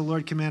 just as the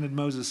Lord commanded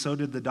Moses, so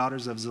did the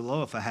daughters of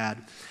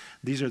Zelophehad.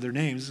 These are their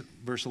names.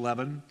 Verse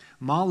 11,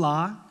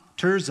 Mahlah,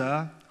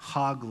 Tirzah,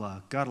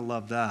 Hoglah. Gotta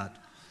love that.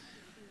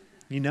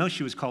 You know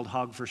she was called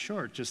Hog for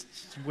short, just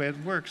the way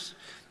it works.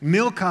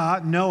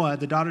 Milcah, Noah,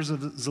 the daughters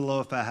of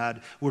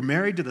Zelophehad, were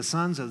married to the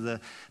sons of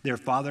their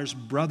father's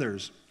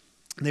brothers.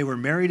 They were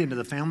married into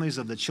the families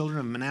of the children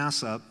of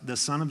Manasseh, the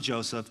son of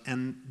Joseph,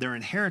 and their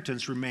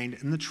inheritance remained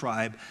in the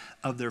tribe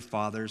of their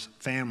father's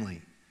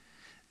family.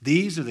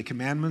 These are the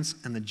commandments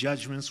and the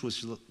judgments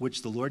which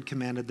the Lord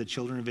commanded the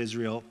children of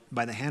Israel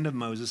by the hand of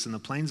Moses in the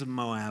plains of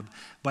Moab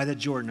by the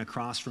Jordan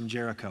across from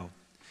Jericho.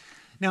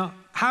 Now,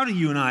 how do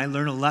you and I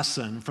learn a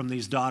lesson from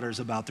these daughters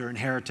about their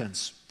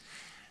inheritance?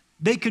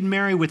 They could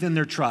marry within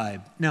their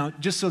tribe. Now,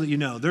 just so that you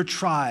know, their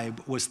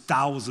tribe was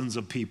thousands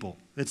of people.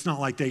 It's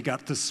not like they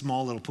got this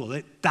small little pool.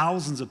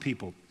 Thousands of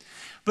people.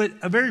 But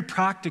a very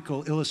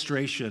practical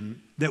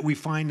illustration that we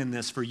find in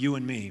this for you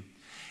and me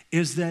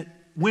is that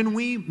when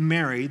we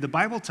marry, the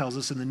Bible tells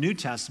us in the New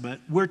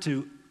Testament, we're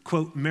to,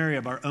 quote, marry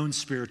of our own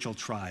spiritual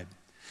tribe.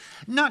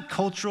 Not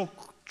cultural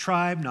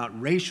tribe, not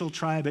racial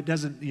tribe. It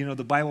doesn't,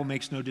 the Bible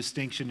makes no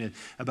distinction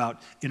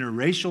about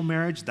interracial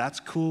marriage. That's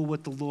cool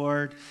with the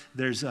Lord.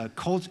 There's a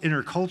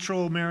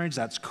intercultural marriage.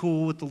 That's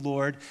cool with the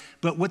Lord.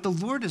 But what the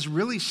Lord is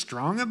really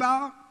strong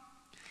about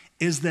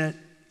is that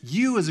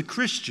you as a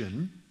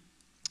Christian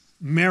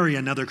marry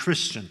another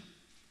Christian.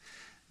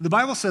 The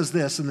Bible says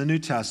this in the New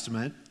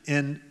Testament,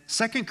 in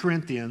 2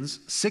 Corinthians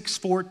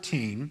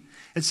 6:14,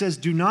 it says,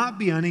 "Do not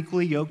be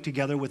unequally yoked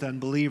together with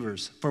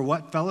unbelievers. For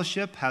what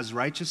fellowship has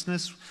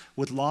righteousness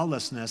with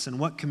lawlessness, and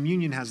what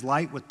communion has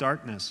light with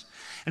darkness?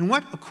 And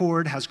what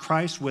accord has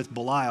Christ with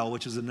Belial,"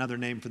 which is another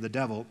name for the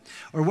devil,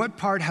 "or what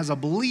part has a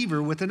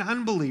believer with an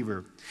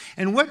unbeliever?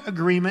 And what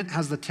agreement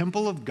has the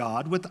temple of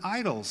God with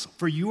idols?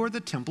 For you are the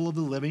temple of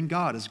the living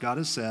God, as God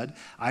has said,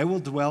 'I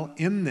will dwell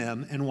in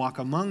them and walk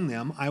among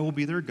them. I will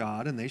be their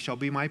God, and they shall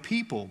be my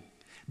people.'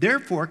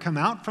 Therefore, come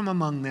out from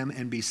among them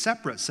and be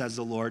separate, says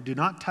the Lord. Do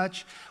not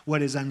touch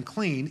what is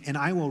unclean, and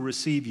I will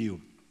receive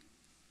you.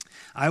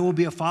 I will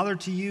be a father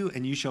to you,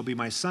 and you shall be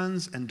my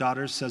sons and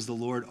daughters, says the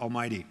Lord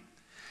Almighty."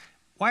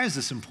 Why is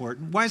this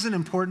important? Why is it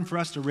important for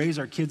us to raise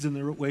our kids in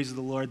the ways of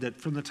the Lord? That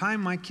from the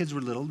time my kids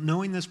were little,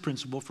 knowing this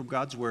principle from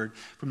God's word,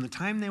 from the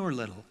time they were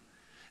little,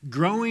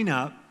 growing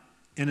up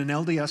in an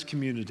LDS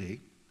community,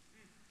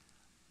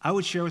 I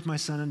would share with my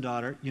son and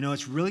daughter,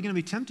 it's really going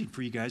to be tempting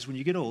for you guys when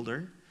you get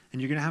older, and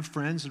you're going to have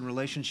friends and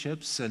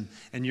relationships, and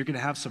you're going to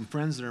have some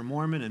friends that are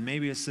Mormon, and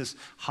maybe it's this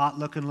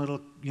hot-looking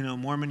little,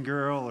 Mormon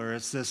girl, or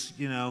it's this,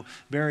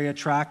 very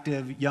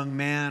attractive young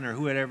man, or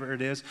whoever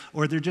it is,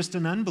 or they're just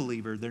an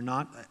unbeliever. They're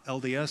not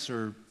LDS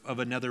or of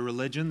another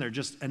religion. They're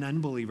just an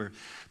unbeliever.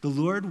 The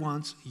Lord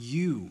wants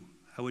you,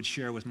 I would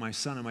share with my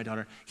son and my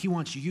daughter, He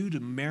wants you to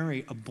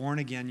marry a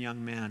born-again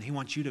young man. He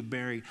wants you to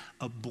marry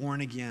a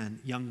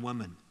born-again young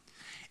woman.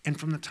 And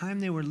from the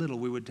time they were little,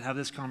 we would have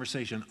this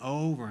conversation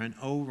over and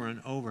over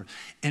and over.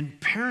 And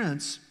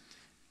parents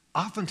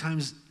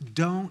oftentimes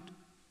don't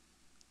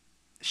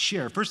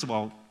share. First of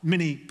all,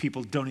 many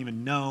people don't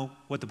even know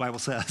what the Bible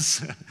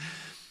says.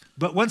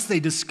 But once they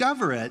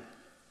discover it,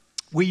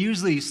 we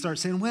usually start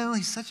saying, well,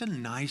 he's such a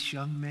nice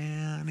young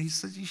man.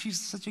 She's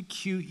such a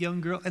cute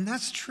young girl. And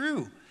that's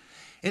true.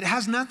 It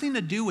has nothing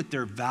to do with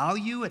their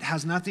value. It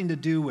has nothing to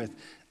do with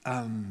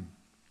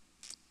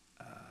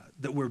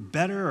that we're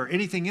better or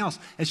anything else.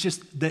 It's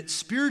just that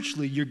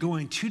spiritually you're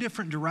going two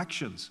different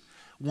directions.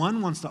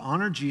 One wants to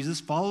honor Jesus,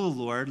 follow the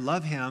Lord,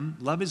 love Him,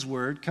 love His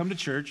word, come to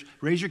church,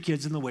 raise your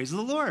kids in the ways of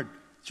the Lord.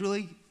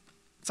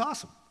 It's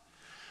awesome.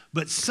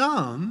 But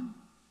some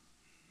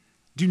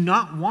do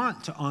not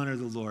want to honor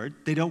the Lord.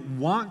 They don't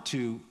want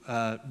to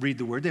read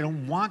the word. They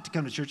don't want to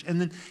come to church. And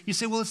then you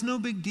say, well, it's no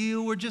big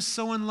deal. We're just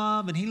so in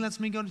love, and He lets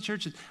me go to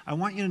church. I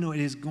want you to know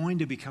it is going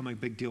to become a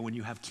big deal when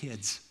you have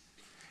kids.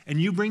 And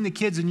you bring the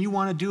kids and you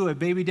want to do a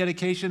baby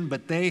dedication,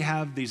 but they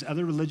have these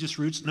other religious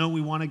roots. No,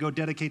 we want to go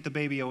dedicate the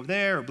baby over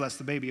there or bless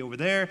the baby over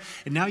there.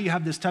 And now you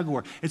have this tug of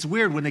war. It's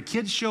weird. When the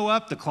kids show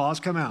up, the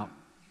claws come out.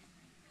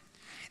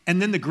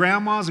 And then the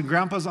grandmas and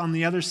grandpas on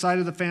the other side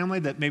of the family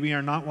that maybe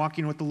are not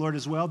walking with the Lord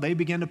as well, they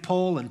begin to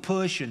pull and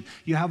push, and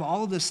you have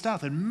all of this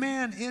stuff. And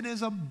man, it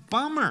is a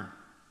bummer.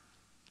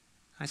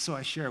 So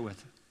I share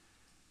with,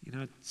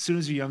 as soon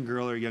as a young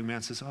girl or a young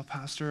man says, oh,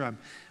 Pastor, I'm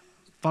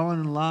fallen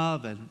in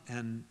love,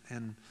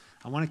 and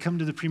I want to come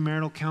to the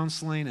premarital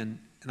counseling, and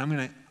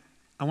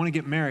I want to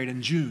get married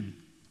in June.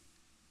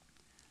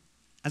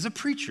 As a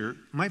preacher,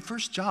 my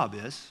first job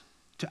is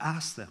to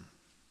ask them,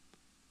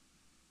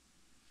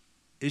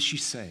 is she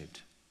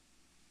saved?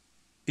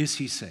 Is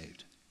he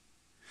saved?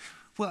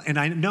 Well, and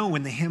I know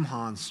when the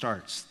him-han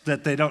starts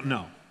that they don't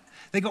know.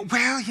 They go,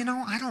 well,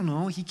 I don't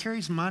know. He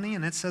carries money,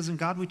 and it says, in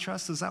God we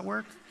trust. Does that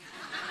work?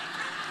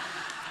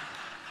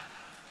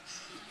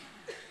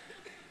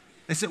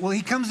 They said, well,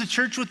 he comes to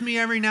church with me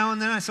every now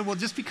and then. I said, well,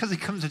 just because he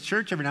comes to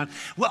church every now and then.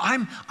 Well,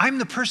 I'm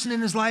the person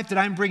in his life that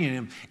I'm bringing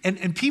him.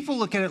 And people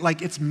look at it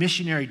like it's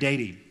missionary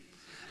dating.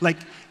 Like,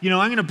 I'm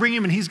going to bring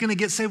him and he's going to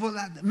get saved. Well,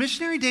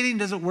 missionary dating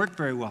doesn't work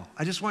very well.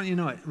 I just want you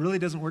to know it really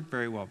doesn't work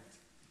very well.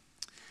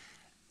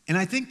 And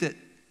I think that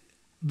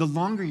the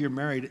longer you're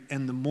married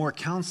and the more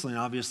counseling,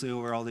 obviously,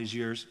 over all these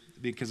years,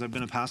 because I've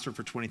been a pastor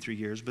for 23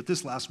 years. But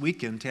this last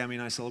weekend, Tammy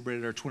and I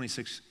celebrated our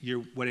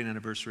 26-year wedding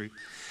anniversary.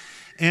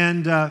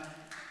 And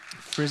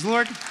praise the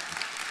Lord.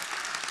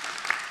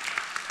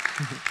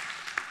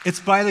 It's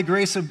by the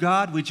grace of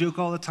God. We joke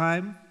all the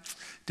time.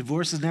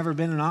 Divorce has never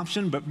been an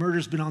option, but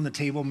murder's been on the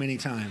table many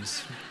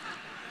times.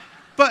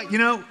 But,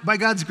 by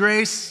God's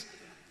grace,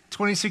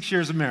 26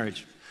 years of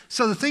marriage.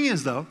 So the thing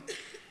is, though,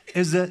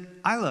 is that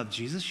I love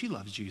Jesus. She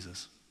loves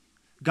Jesus.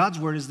 God's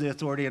word is the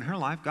authority in her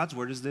life. God's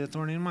word is the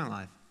authority in my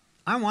life.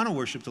 I want to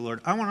worship the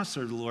Lord. I want to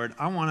serve the Lord.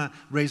 I want to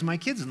raise my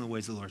kids in the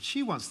ways of the Lord.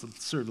 She wants to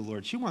serve the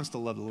Lord. She wants to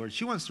love the Lord.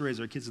 She wants to raise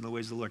our kids in the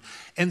ways of the Lord.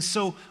 And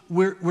so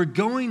we're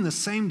going the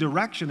same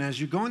direction. As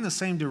you're going the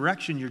same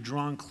direction, you're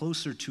drawn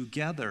closer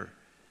together.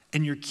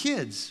 And your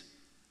kids,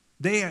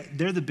 they're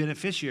the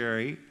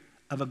beneficiary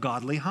of a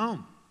godly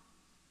home.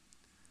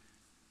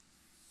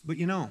 But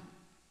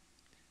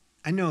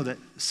I know that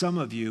some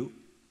of you,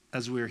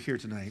 as we're here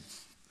tonight,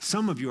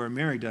 some of you are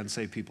married to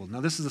unsaved people.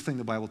 Now, this is the thing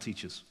the Bible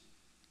teaches.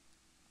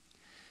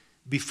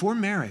 Before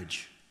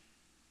marriage,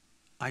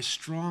 I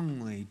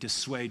strongly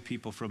dissuade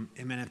people from,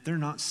 if they're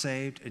not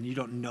saved and you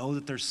don't know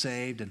that they're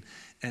saved,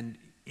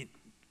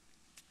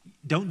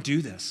 don't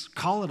do this.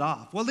 Call it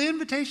off. Well, the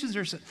invitations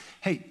are,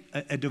 hey,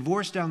 a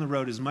divorce down the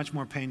road is much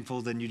more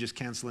painful than you just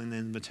canceling the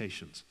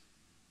invitations.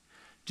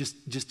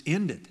 Just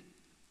end it.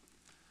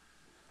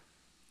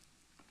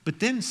 But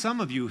then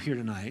some of you here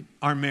tonight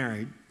are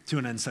married to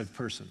an unsaved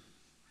person.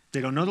 They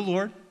don't know the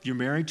Lord. You're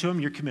married to them.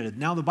 You're committed.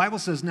 Now, the Bible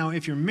says, now,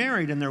 if you're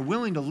married and they're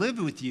willing to live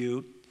with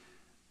you,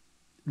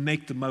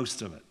 make the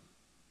most of it.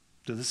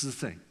 So this is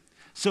the thing.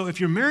 So if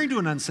you're married to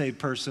an unsaved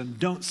person,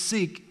 don't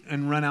seek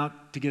and run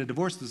out to get a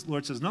divorce. The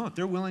Lord says, no, if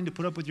they're willing to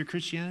put up with your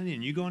Christianity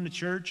and you going to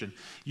church and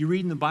you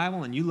reading the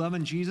Bible and you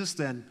loving Jesus,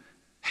 then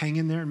hang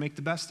in there and make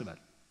the best of it.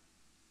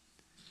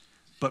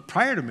 But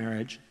prior to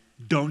marriage,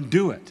 don't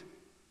do it.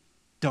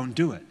 Don't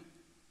do it.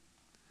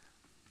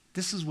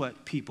 This is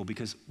what people,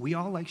 because we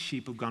all like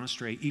sheep have gone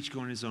astray, each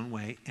going his own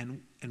way, and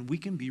we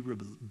can be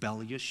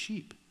rebellious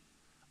sheep.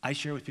 I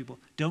share with people,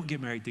 don't get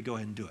married, they go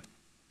ahead and do it.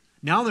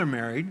 Now they're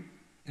married,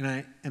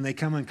 and they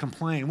come and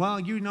complain, well,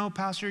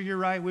 Pastor, you're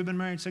right, we've been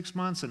married 6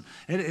 months, and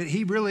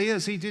he really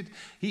is, he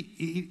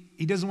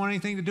doesn't want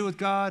anything to do with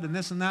God, and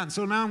this and that, and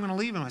so now I'm going to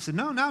leave him. I said,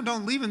 no,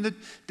 don't leave him.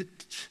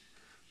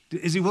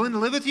 Is he willing to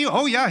live with you?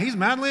 Oh yeah, he's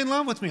madly in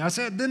love with me. I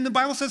said, then the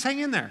Bible says hang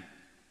in there.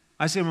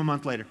 I see him a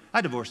month later.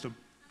 I divorced him.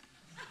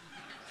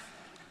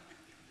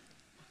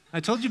 I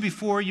told you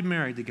before you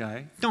married the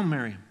guy, don't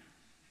marry him.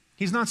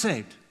 He's not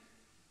saved.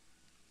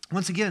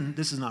 Once again,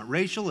 this is not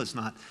racial, it's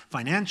not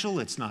financial,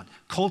 it's not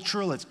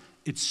cultural, it's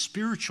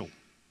spiritual.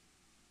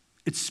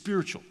 It's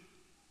spiritual.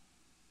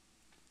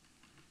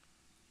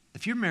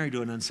 If you're married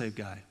to an unsaved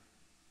guy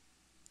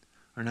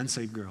or an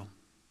unsaved girl,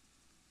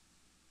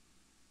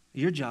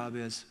 your job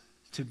is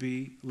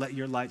to let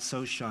your light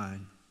so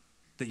shine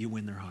that you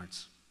win their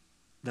hearts.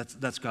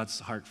 That's God's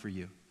heart for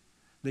you.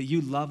 That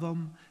you love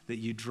them, that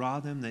you draw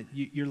them, that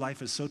your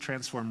life is so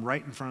transformed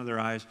right in front of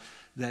their eyes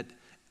that,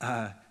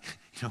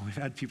 we've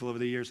had people over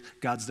the years,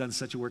 God's done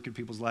such a work in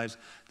people's lives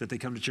that they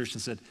come to church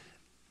and said,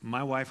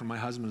 my wife or my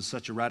husband is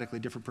such a radically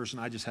different person,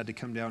 I just had to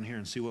come down here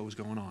and see what was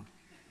going on.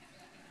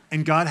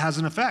 And God has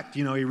an effect.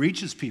 He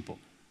reaches people.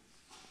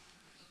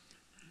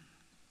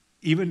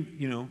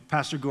 Even,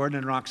 Pastor Gordon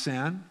and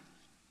Roxanne,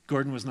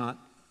 Gordon was not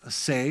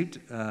saved,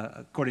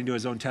 according to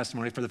his own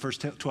testimony, for the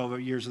first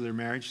 12 years of their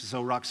marriage.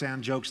 So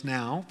Roxanne jokes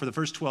now, for the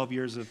first 12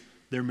 years of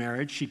their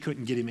marriage, she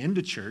couldn't get him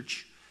into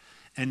church,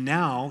 and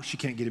now she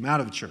can't get him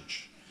out of the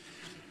church.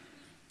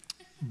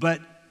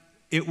 But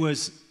it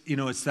was,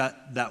 it's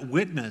that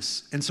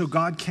witness, and so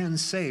God can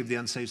save the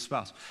unsaved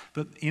spouse.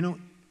 But,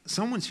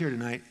 someone's here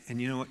tonight,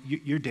 and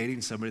you're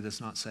dating somebody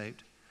that's not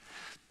saved.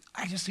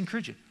 I just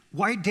encourage you.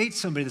 Why date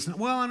somebody that's not,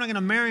 well, I'm not going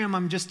to marry him,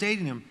 I'm just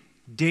dating him.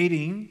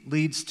 Dating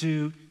leads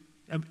to,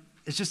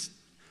 it's just,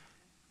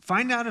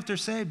 find out if they're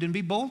saved and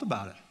be bold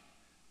about it.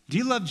 Do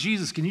you love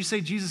Jesus? Can you say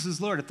Jesus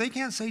is Lord? If they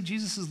can't say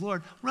Jesus is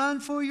Lord,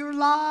 run for your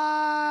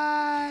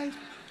life.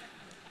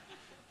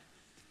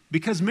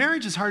 Because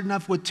marriage is hard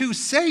enough with two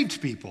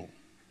saved people.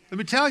 Let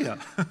me tell you.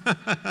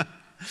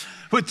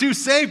 With two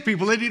saved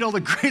people, they need all the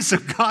grace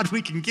of God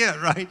we can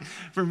get, right?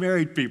 For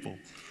married people.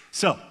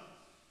 So,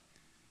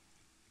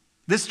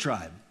 this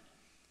tribe,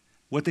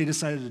 what they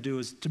decided to do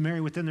is to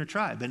marry within their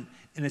tribe. And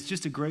it's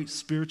just a great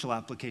spiritual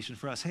application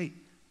for us. Hey,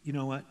 you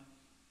know what?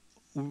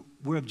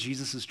 We're of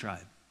Jesus'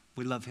 tribe.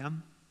 We love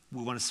him.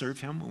 We want to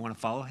serve him. We want to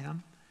follow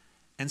him.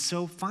 And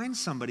so find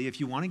somebody, if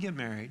you want to get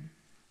married,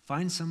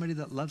 find somebody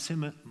that loves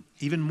him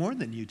even more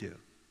than you do,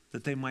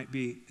 that they might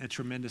be a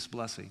tremendous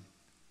blessing.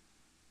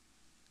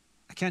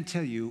 I can't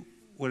tell you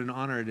what an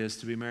honor it is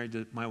to be married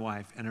to my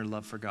wife and her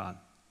love for God.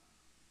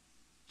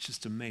 It's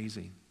just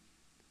amazing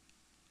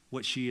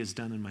what she has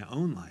done in my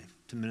own life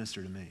to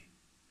minister to me.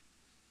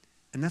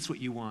 And that's what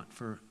you want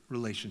for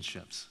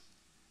relationships.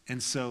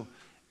 And so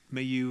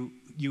may you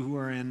who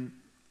are in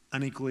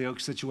unequally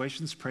yoked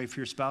situations, pray for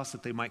your spouse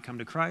that they might come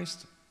to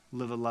Christ,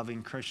 live a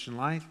loving Christian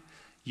life.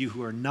 You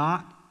who are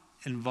not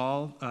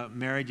involved,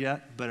 married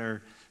yet, but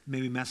are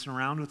maybe messing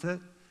around with it,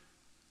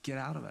 get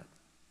out of it.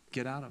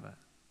 Get out of it.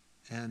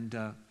 And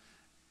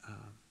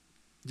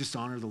just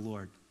honor the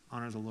Lord.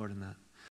 Honor the Lord in that.